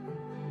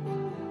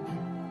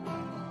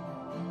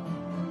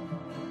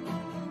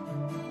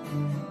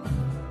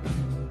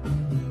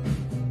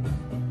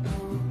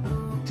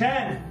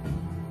 $10.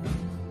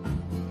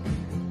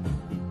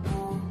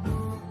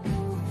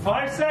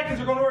 5 seconds,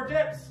 we're going to our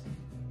dips.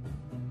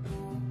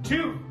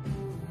 2,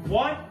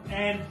 1,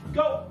 and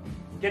go.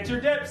 Get to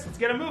your dips, let's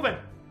get them moving.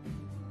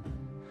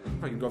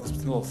 I can go off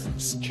this little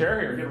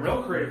chair here, get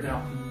real creative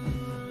now.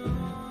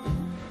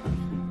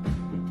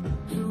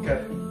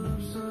 Okay.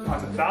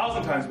 That's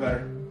 1,000 times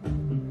better.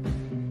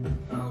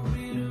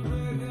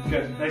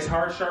 Good. Nice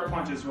hard, sharp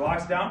punches.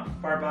 Relax down,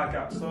 fire back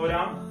up. Slow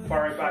down,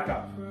 fire right back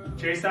up.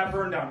 Chase that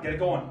burn down. Get it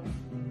going.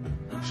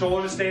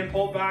 Shoulders just staying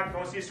pulled back.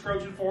 Don't see you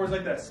scrounging forwards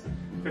like this.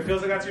 If it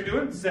feels like that's what you're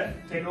doing, sit.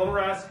 Take a little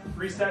rest,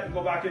 reset, and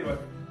go back into it.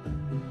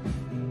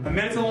 A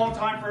minute's a long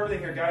time for everything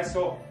here, guys,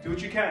 so do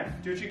what you can.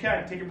 Do what you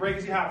can. Take a break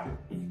as you have to.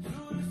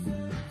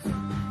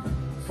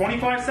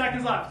 25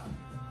 seconds left.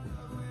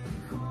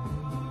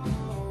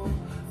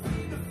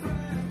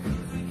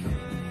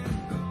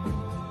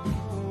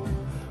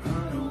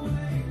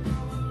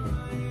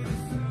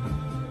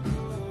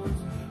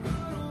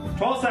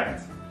 $12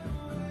 seconds.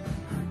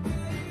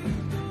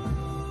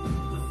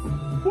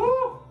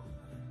 Woo!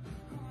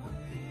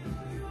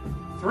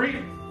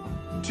 3,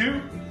 2,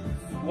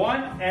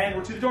 1, and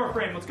we're to the door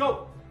frame. Let's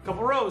go.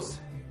 Couple rows.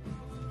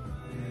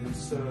 And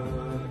so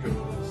it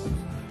goes.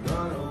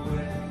 Run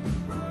away.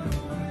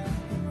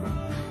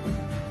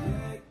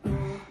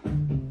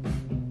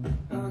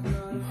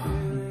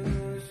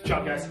 Good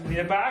job, guys. Lean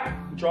it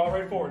back, draw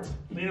right forwards.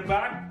 Lean it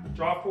back,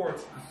 draw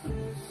forwards.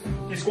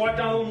 You squat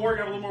down a little more, you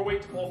have a little more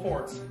weight to pull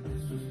forwards.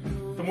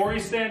 The more you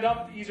stand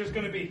up, the easier it's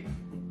going to be.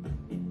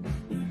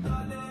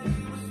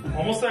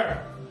 Almost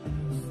there.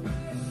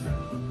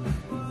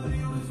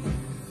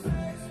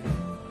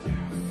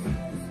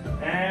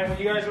 And when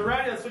you guys are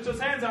ready, let's switch those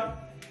hands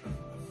up.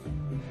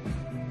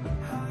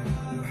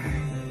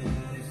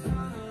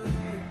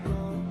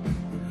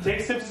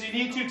 Take sips as you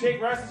need to,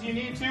 take rest as you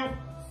need to.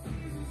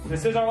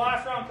 This is our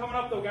last round coming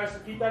up though, guys, so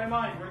keep that in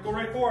mind. We're going to go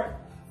right for it.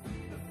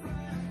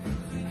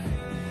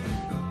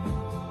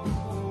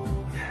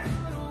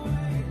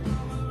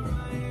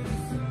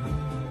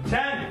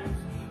 $10.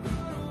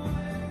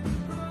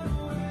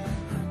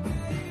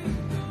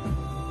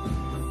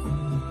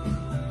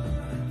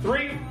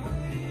 3,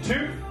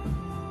 2,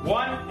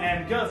 1,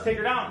 and good. Let's take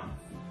her down.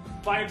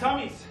 Fly your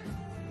tummies.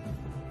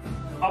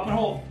 Up and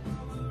hold.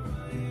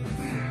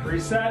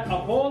 Reset,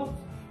 up, hold.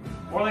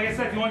 Or like I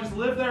said, if you want to just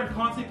live there and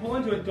constantly pull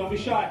into it, don't be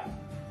shy.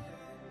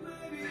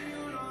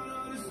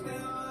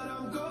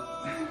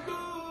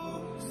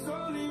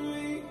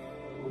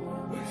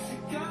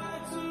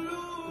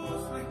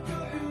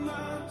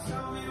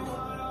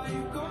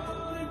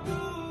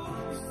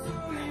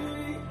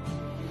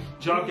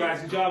 Good job,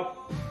 guys. Good job.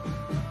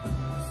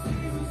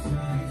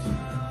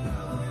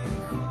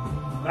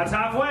 That's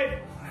halfway.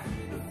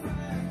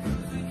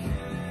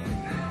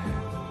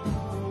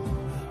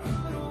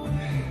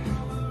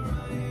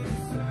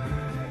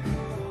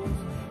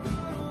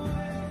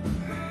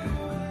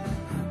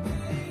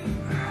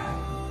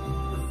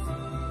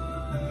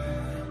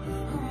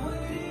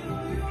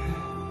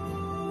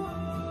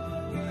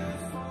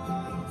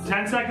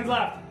 Ten seconds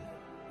left.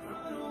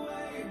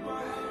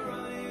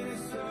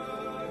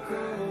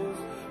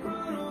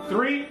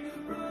 3,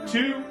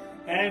 2,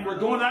 and we're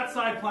going that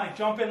side plank.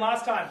 Jump in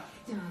last time.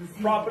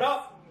 Prop it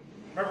up.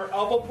 Remember,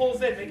 elbow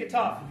pulls in, make it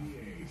tough.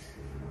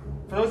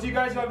 For those of you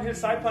guys who haven't hit a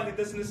side plank like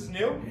this and this is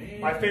new,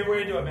 my favorite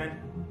way to do it, man.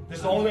 This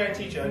is the only way I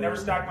teach it. I never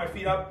stack my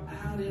feet up.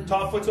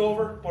 Top foot's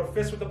over, about a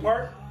fist width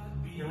apart.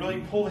 You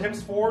really pull the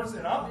hips forwards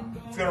and up.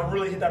 It's gonna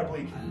really hit that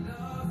oblique.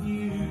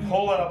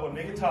 Pull that elbow,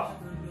 make it tough.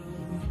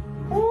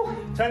 Woo,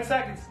 10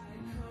 seconds.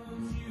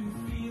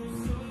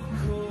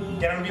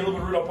 Again, I'm gonna be a little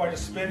bit rude. I'll probably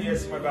just spin. You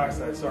guys see my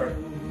backside, sorry.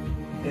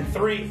 In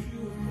 3,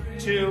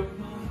 2,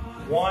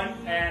 1,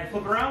 and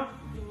flip around.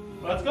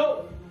 Let's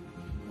go.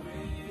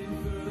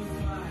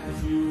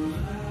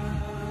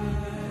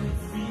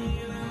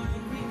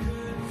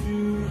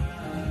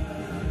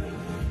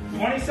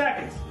 20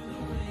 seconds.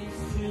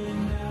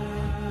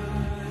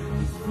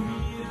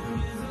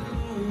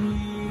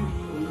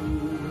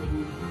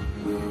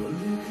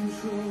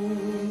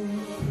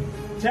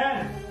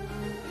 10.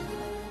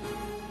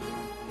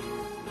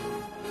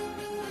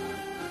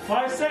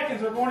 5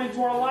 seconds. We're going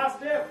into our last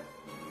dip.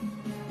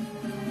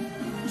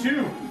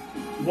 2,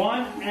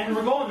 1, and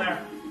we're going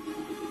there.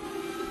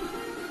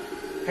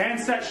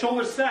 Hands set,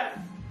 shoulders set,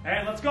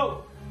 and let's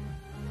go.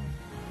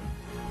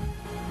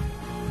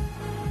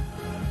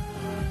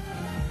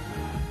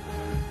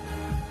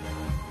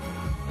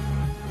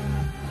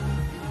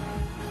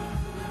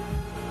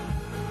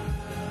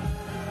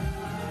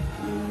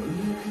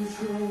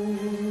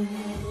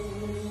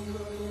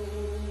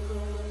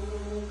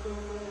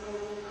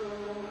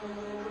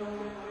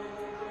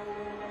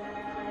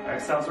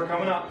 Exhales are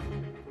coming up.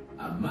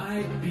 I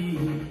might be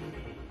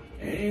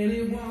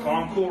anyone.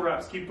 Calm, cool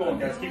reps. Keep going,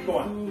 guys. Keep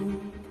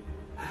going.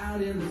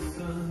 Out in the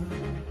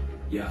sun,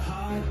 your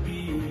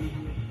heartbeat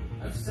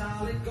of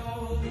solid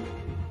gold.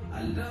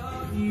 I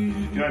love you.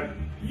 Good.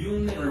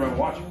 Everybody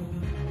watch.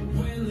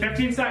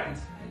 15 seconds.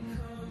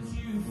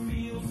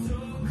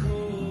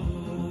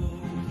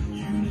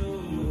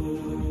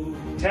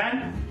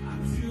 10.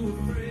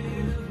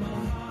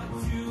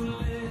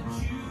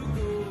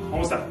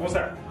 Almost there. Almost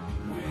there.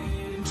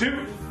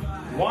 2,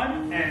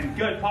 1, and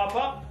good. Pop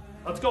up.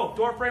 Let's go.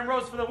 Door frame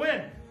rows for the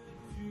win.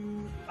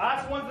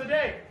 Last one for the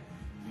day.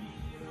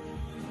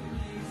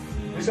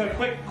 Just a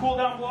quick cool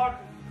down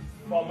block.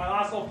 Well, my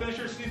last little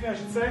finisher, excuse me, I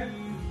should say.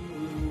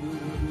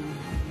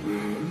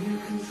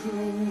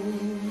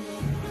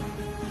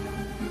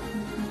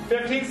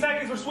 "15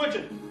 seconds, we're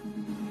switching.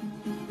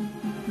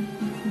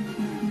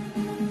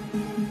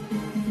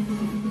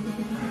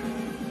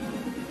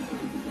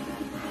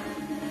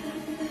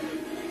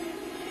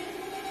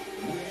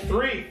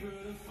 3,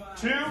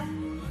 2,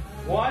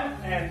 1,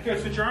 and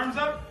good. Switch your arms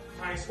up.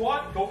 Tiny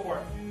squat. Go for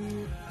it.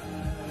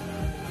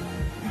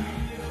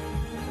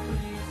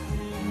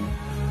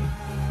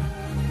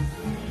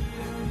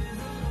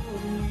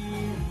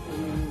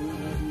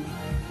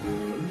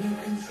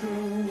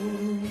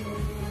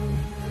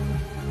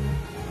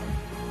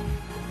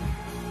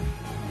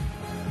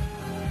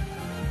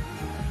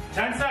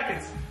 Ten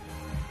seconds.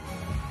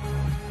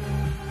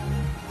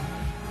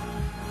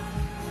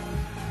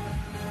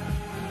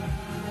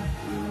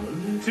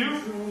 2,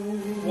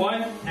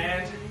 1,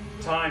 and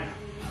time.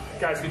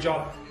 Guys, good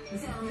job.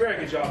 Very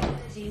good job.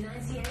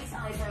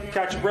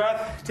 Catch your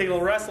breath, take a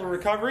little rest, a little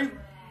recovery.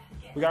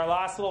 We got our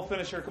last little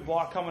finisher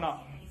block coming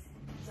up.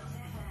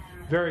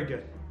 Very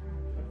good.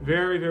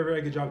 Very, very,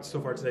 very good job so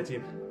far today,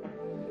 team.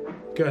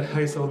 Good.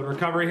 Nice little bit of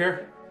recovery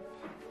here.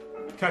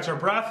 Catch our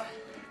breath.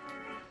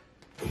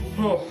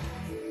 Oh.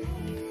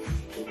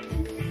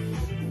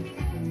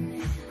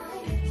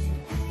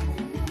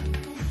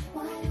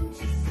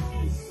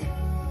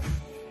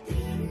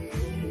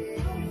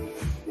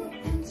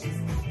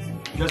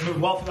 You guys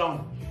moved well for that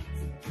one.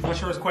 Not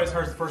sure it was quite as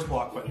hard as the first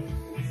block, but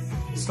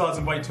it still has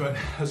some bite to it.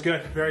 That was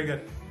good, very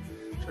good.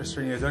 Try to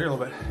straighten you guys out here a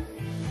little bit.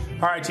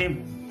 All right,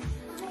 team.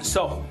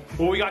 So,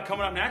 what we got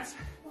coming up next?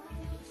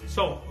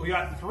 So, we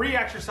got 3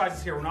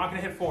 exercises here. We're not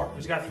gonna hit 4. We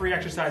just got 3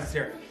 exercises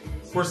here.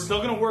 We're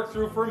still gonna work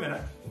through for a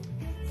minute.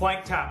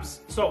 Plank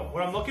taps. So,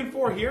 what I'm looking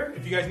for here,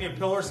 if you guys need a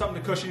pillow or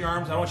something to cushion your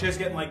arms, I don't want you guys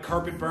getting like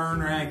carpet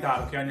burn or anything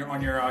like that, okay,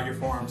 on your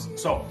forearms.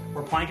 So,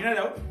 we're planking it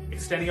out,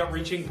 extending up,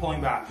 reaching,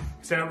 pulling back.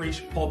 Extend out,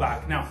 reach, pull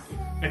back. Now,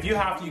 if you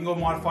have to, you can go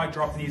modify,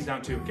 drop the knees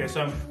down too, okay?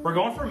 So, we're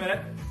going for a minute.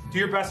 Do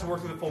your best to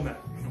work through the full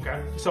minute,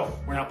 okay? So,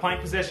 we're now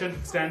plank position,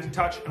 extend,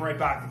 touch, and right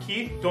back. The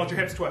key, don't let your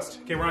hips twist,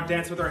 okay? We're not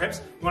dancing with our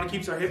hips. We want to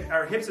keep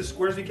our hips as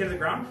square as we can to the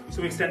ground,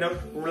 so we extend out,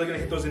 we're really gonna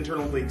hit those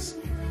internal obliques.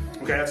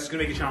 Okay, that's just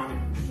gonna make it challenging.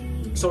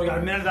 So we got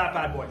a minute of that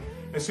bad boy.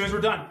 As soon as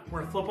we're done, we're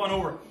gonna flip on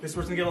over. This is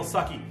where it's gonna get a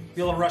little sucky,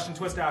 be a little Russian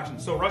twist action.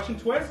 So Russian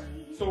twist,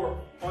 so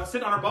we're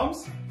sitting on our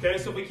bums, okay?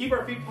 So if we keep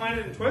our feet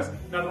planted and twist,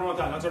 nothing wrong with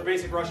that. That's our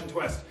basic Russian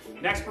twist.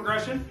 Next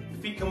progression,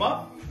 feet come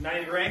up,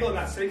 90-degree angle in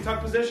that sitting tuck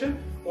position,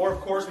 or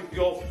of course we can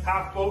go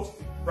half boat,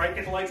 right?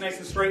 Get the legs nice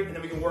and straight, and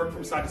then we can work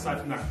from side to side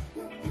from there.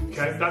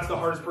 Okay, that's the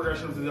hardest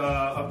progression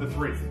of the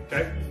 3,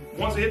 okay?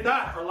 Once we hit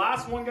that, our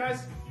last one,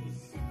 guys,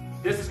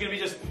 this is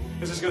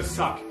gonna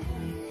suck.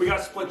 We got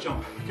a split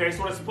jump, okay?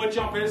 So what a split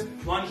jump is,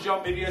 lunge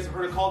jump, maybe you guys have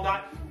heard it called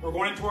that. We're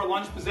going into our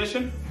lunge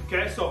position,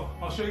 okay? So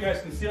I'll show you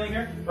guys from the ceiling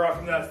here, or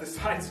from the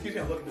side, excuse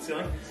me, I'll look at the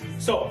ceiling.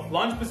 So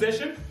lunge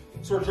position,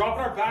 so we're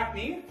dropping our back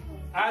knee.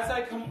 As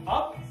I come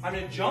up, I'm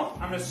gonna jump,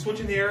 I'm gonna switch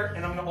in the air,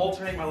 and I'm gonna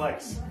alternate my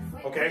legs,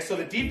 okay? So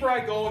the deeper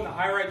I go and the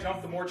higher I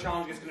jump, the more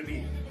challenging it's gonna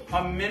be.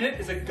 A minute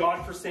is a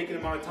godforsaken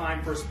amount of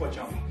time for a split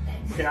jump.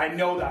 Okay, I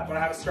know that, but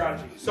I have a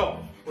strategy. So,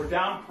 we're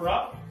down, we're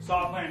up,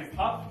 soft landing,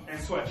 up, and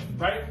switch,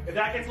 right? If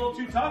that gets a little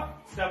too tough,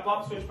 step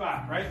up, switch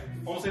back, right?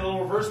 Almost like a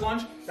little reverse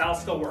lunge, that'll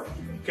still work.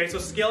 Okay, so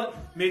scale it,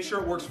 make sure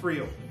it works for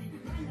you.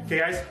 Okay,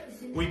 guys,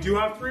 we do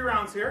have 3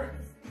 rounds here.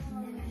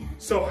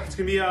 So it's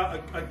gonna be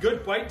a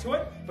good bite to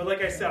it, but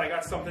like I said, I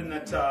got something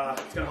that's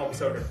gonna help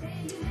us out here.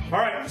 All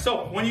right,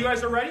 so when you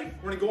guys are ready,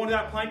 we're gonna go into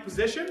that plank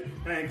position,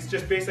 and it's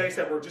just basically, like I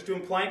said, we're just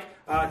doing plank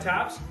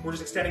taps. We're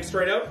just extending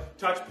straight out,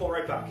 touch, pull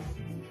right back.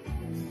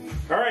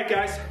 All right,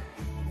 guys,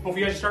 hope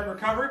you guys are starting to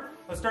recover.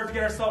 Let's start to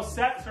get ourselves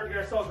set, start to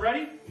get ourselves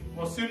ready.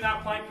 We'll assume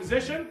that plank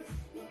position.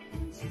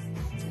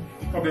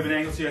 A bit of an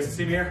angle so you guys can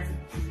see me here.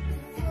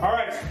 All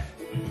right,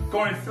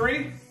 going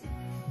 3,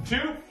 2,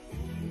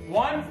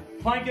 1,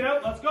 plank it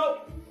out, let's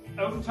go.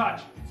 Out and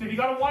touch. So if you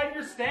gotta widen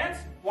your stance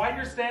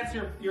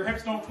so your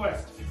hips don't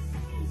twist.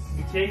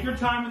 Take your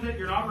time with it,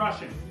 you're not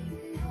rushing.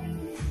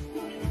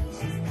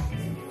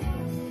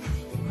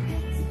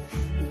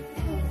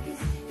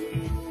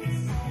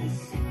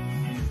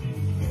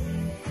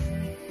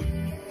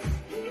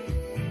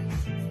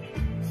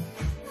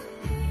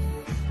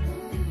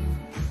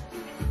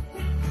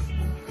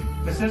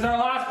 This is our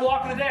last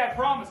block of the day, I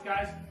promise,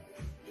 guys.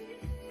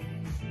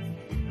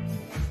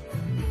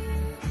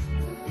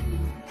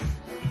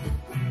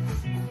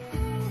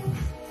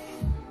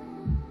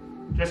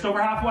 Just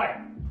over halfway.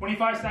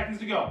 25 seconds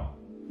to go.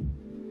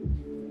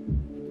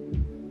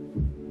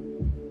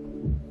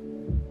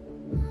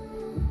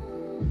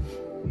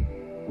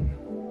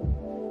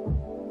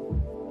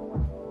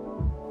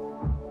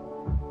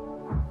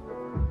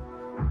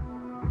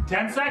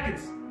 Ten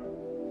seconds.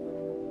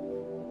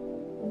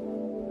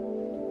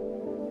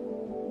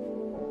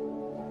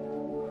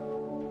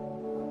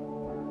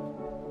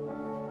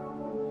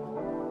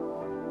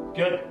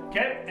 Good.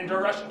 Okay, into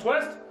a Russian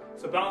twist.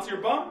 So balance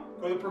your bum.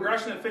 Go to the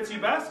progression that fits you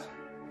best.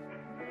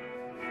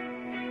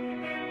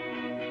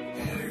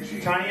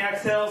 Tiny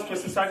exhales,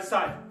 twisting side to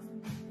side.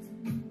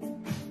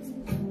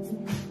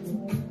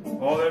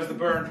 Oh, there's the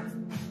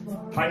burn.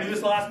 I knew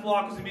this last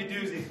block was going to be a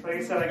doozy. Like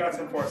I said, I got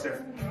some for us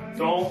here.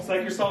 Don't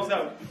psych yourselves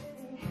out.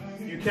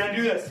 You can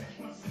do this.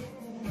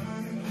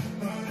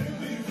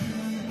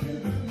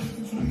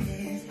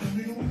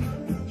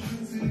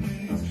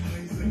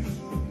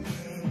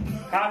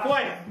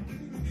 Halfway.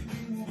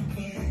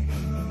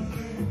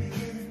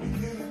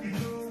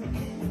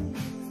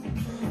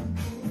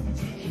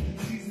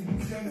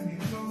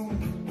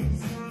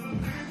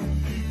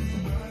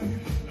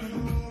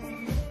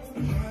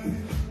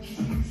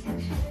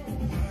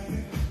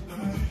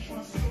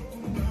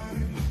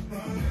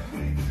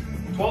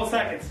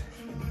 Seconds.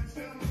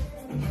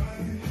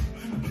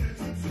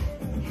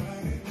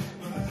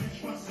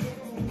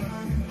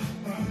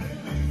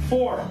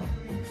 4,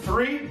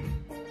 3,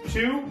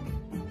 2,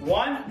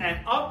 1, and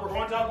up. We're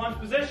going to that lunge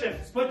position.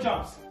 Split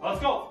jumps. Let's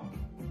go.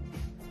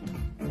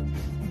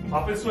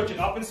 Up and switch it,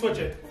 up and switch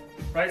it.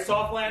 Right,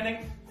 soft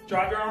landing.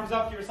 Drive your arms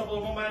up, give yourself a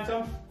little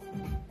momentum.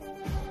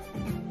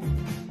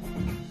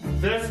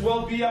 This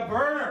will be a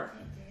burner.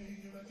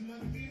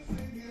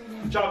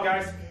 Good job,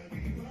 guys.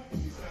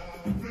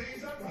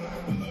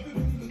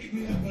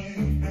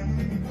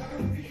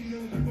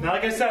 Now,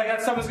 like I said, I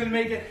got something that's going to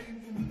make it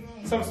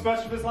something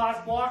special for this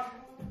last block.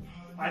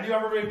 I knew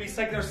everybody would be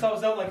psyching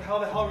themselves out like, how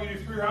the hell are we going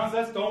to do 3 rounds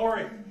of this? Don't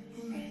worry.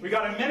 We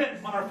got a minute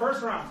on our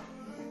first round.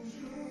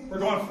 We're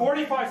going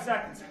 45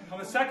 seconds on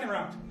the second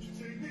round.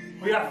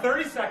 We got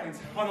 30 seconds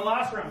on the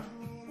last round.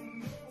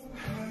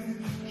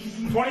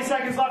 20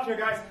 seconds left here,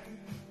 guys.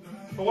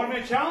 But what I'm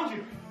going to challenge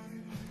you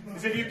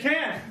is, if you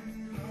can,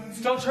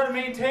 still try to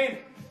maintain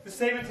the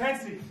same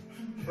intensity,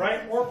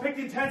 right? Or pick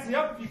the intensity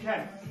up if you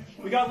can.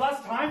 We got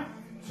less time,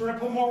 so we're going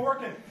to put more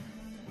work in.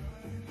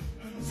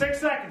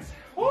 6 seconds.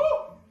 Woo!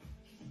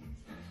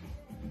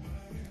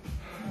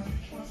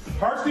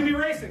 Heart's going to be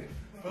racing.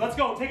 But let's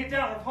go. Take it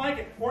down. We're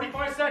planking.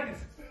 45 seconds.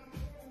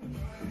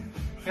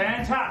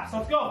 And taps.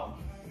 Let's go.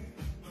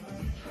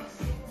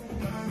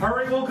 Heart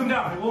rate will come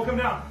down. It will come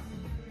down.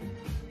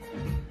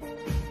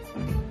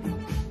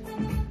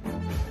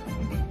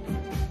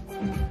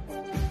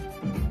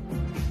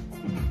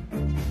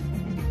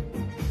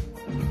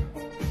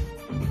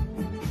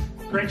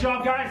 Great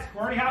job, guys.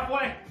 We're already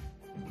halfway.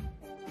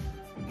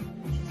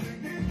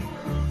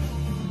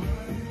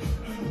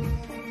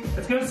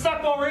 It's going to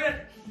suck while we're in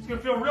it. It's going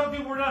to feel real good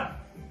when we're done.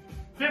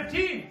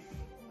 15.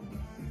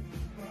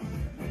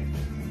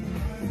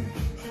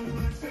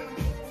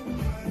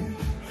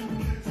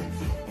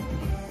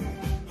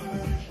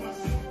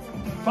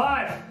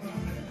 5,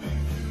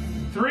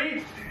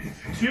 3,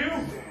 2,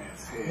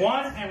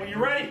 1, and when you're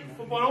ready,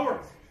 flip on over.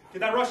 Get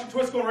that Russian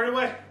twist going right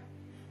away.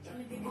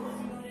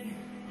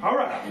 All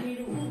right,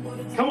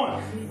 come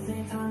on.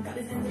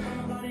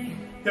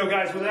 Yo,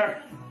 guys, we're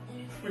there.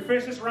 We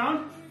finished this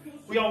round.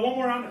 We got one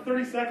more round of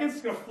 30 seconds.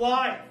 It's gonna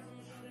fly.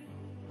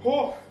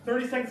 Oh,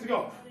 30 seconds to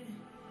go.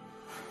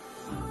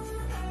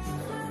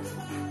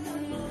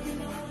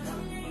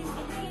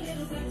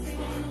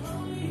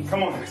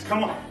 Come on, guys,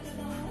 come on.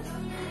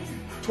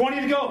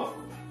 20 to go.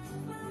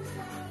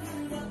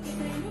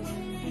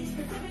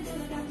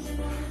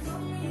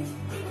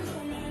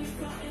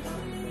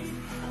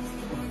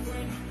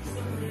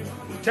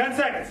 Ten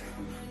seconds.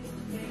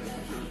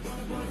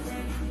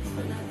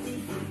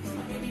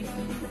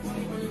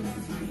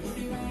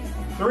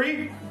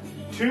 3,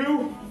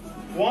 2,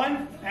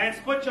 1, and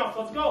split jumps.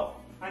 Let's go.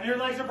 I know your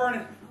legs are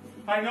burning.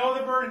 I know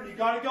they're burning. You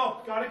gotta go.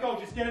 Gotta go.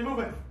 Just get it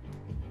moving.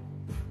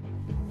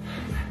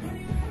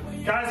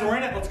 Guys, we're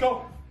in it. Let's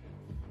go.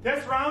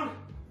 This round,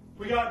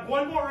 we got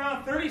one more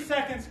round, 30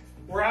 seconds.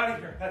 We're out of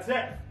here. That's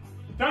it.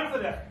 Done for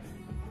the day.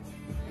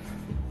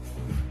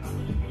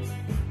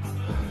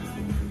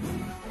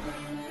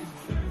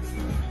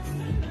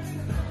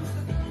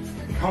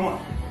 Come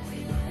on.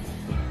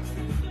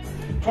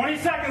 20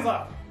 seconds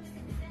left.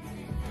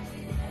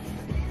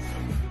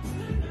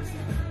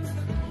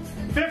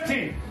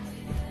 15.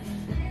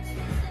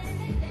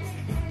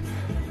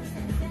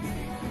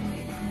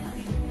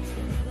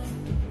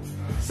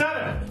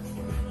 7,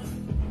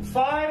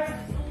 5,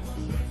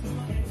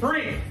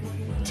 3,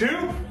 2,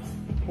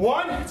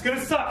 1. It's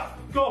gonna suck.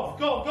 Go,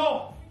 go,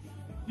 go.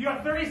 You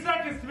got 30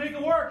 seconds to make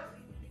it work.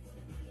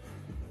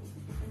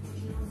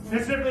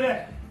 This is it for the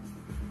day.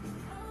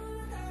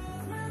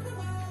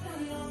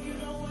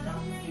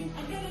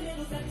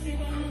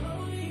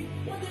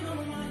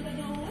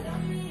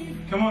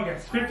 Come on,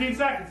 guys. 15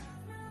 seconds.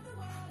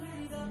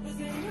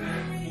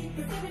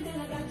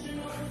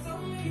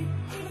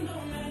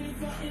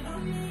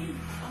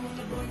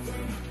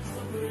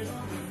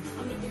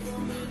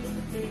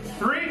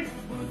 Three,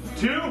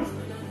 2,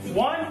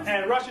 1,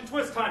 and Russian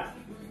twist time.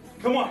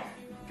 Come on.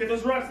 Get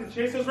those reps in.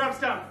 Chase those reps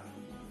down.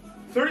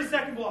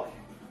 30-second block.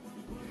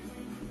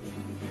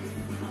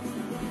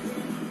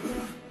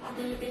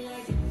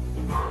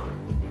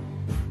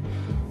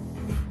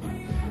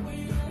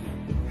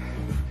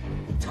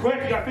 It's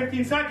quick. You got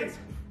 15 seconds.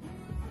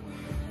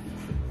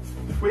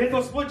 We hit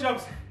those split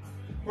jumps.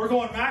 We're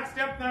going max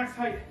depth, max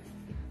height.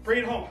 Bring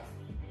it home.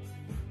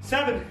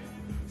 7,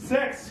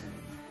 6,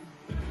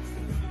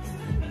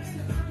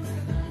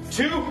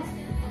 2,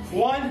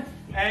 1,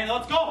 and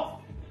let's go.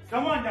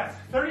 Come on, guys.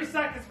 30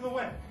 seconds for the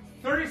win.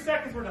 30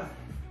 seconds, we're done.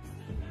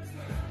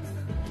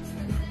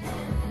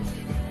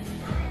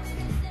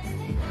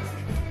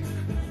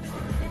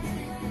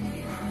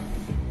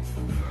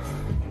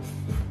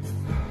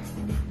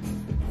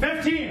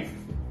 $15.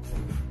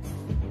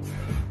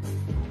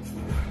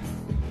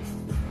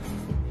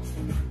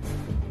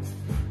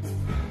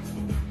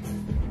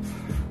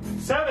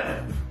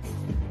 7,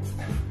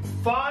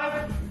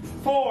 5,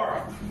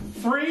 4,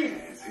 3,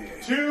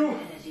 2,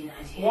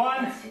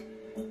 1.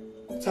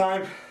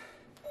 Time.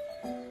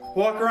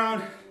 Walk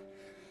around.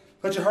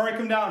 Let your heart rate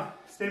come down.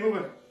 Stay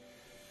moving.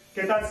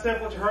 Get that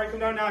stiff. Let your heart rate come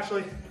down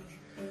naturally.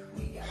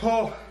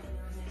 Oh,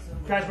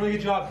 guys, really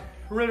good job.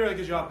 Really, really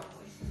good job.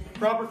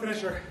 Proper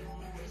finisher.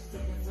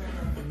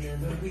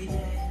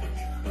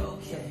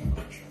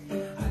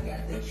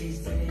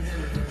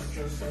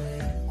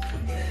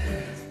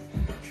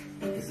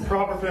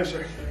 Proper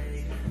finisher.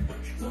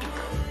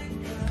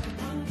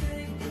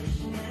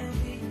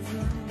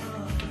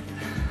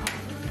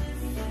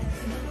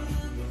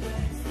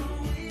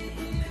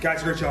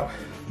 Guys, great job.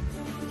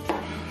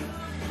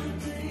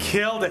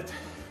 Killed it.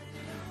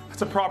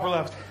 That's a proper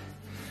lift.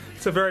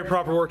 It's a very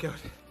proper workout.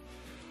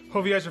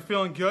 Hope you guys are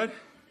feeling good.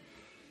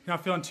 You're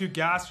not feeling too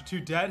gassed or too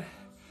dead.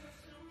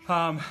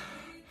 Another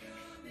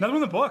one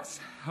in the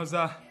books. It was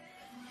a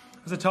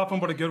tough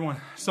one, but a good one.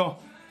 So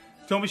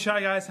don't be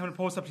shy, guys. I'm gonna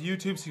post up to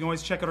YouTube, so you can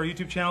always check out our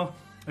YouTube channel.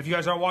 If you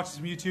guys are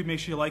watching from YouTube, make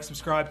sure you like,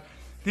 subscribe,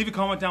 leave a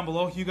comment down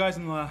below. You guys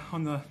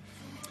on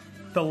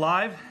the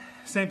live,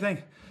 same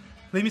thing.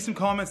 Leave me some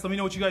comments. Let me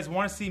know what you guys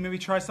want to see. Maybe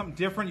try something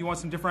different. You want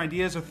some different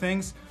ideas or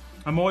things.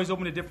 I'm always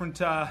open to different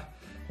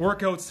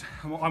workouts.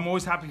 I'm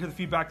always happy to hear the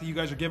feedback that you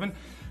guys are giving.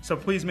 So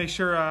please make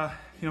sure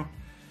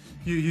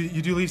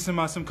you do leave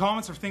some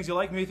comments or things you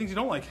like, maybe things you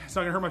don't like. It's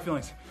not gonna hurt my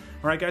feelings.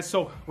 All right, guys.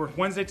 So we're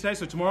Wednesday today.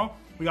 So tomorrow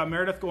we got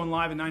Meredith going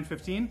live at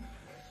 9:15,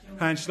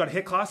 and she's got a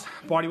HIIT class,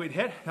 bodyweight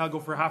HIIT. That'll go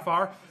for a half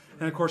hour,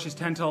 and of course she's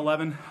 10 till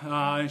 11,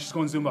 and she's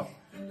going Zumba.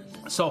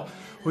 So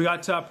we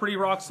got a pretty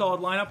rock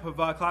solid lineup of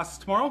classes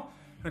tomorrow.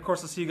 And of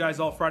course, I'll see you guys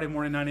all Friday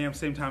morning, 9 a.m.,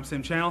 same time,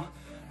 same channel.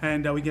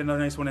 And we get another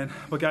nice one in.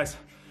 But guys,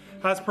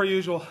 as per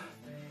usual,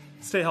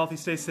 stay healthy,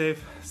 stay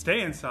safe,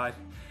 stay inside.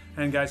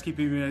 And guys, keep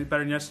being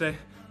better than yesterday.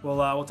 We'll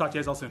talk to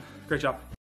you guys all soon. Great job.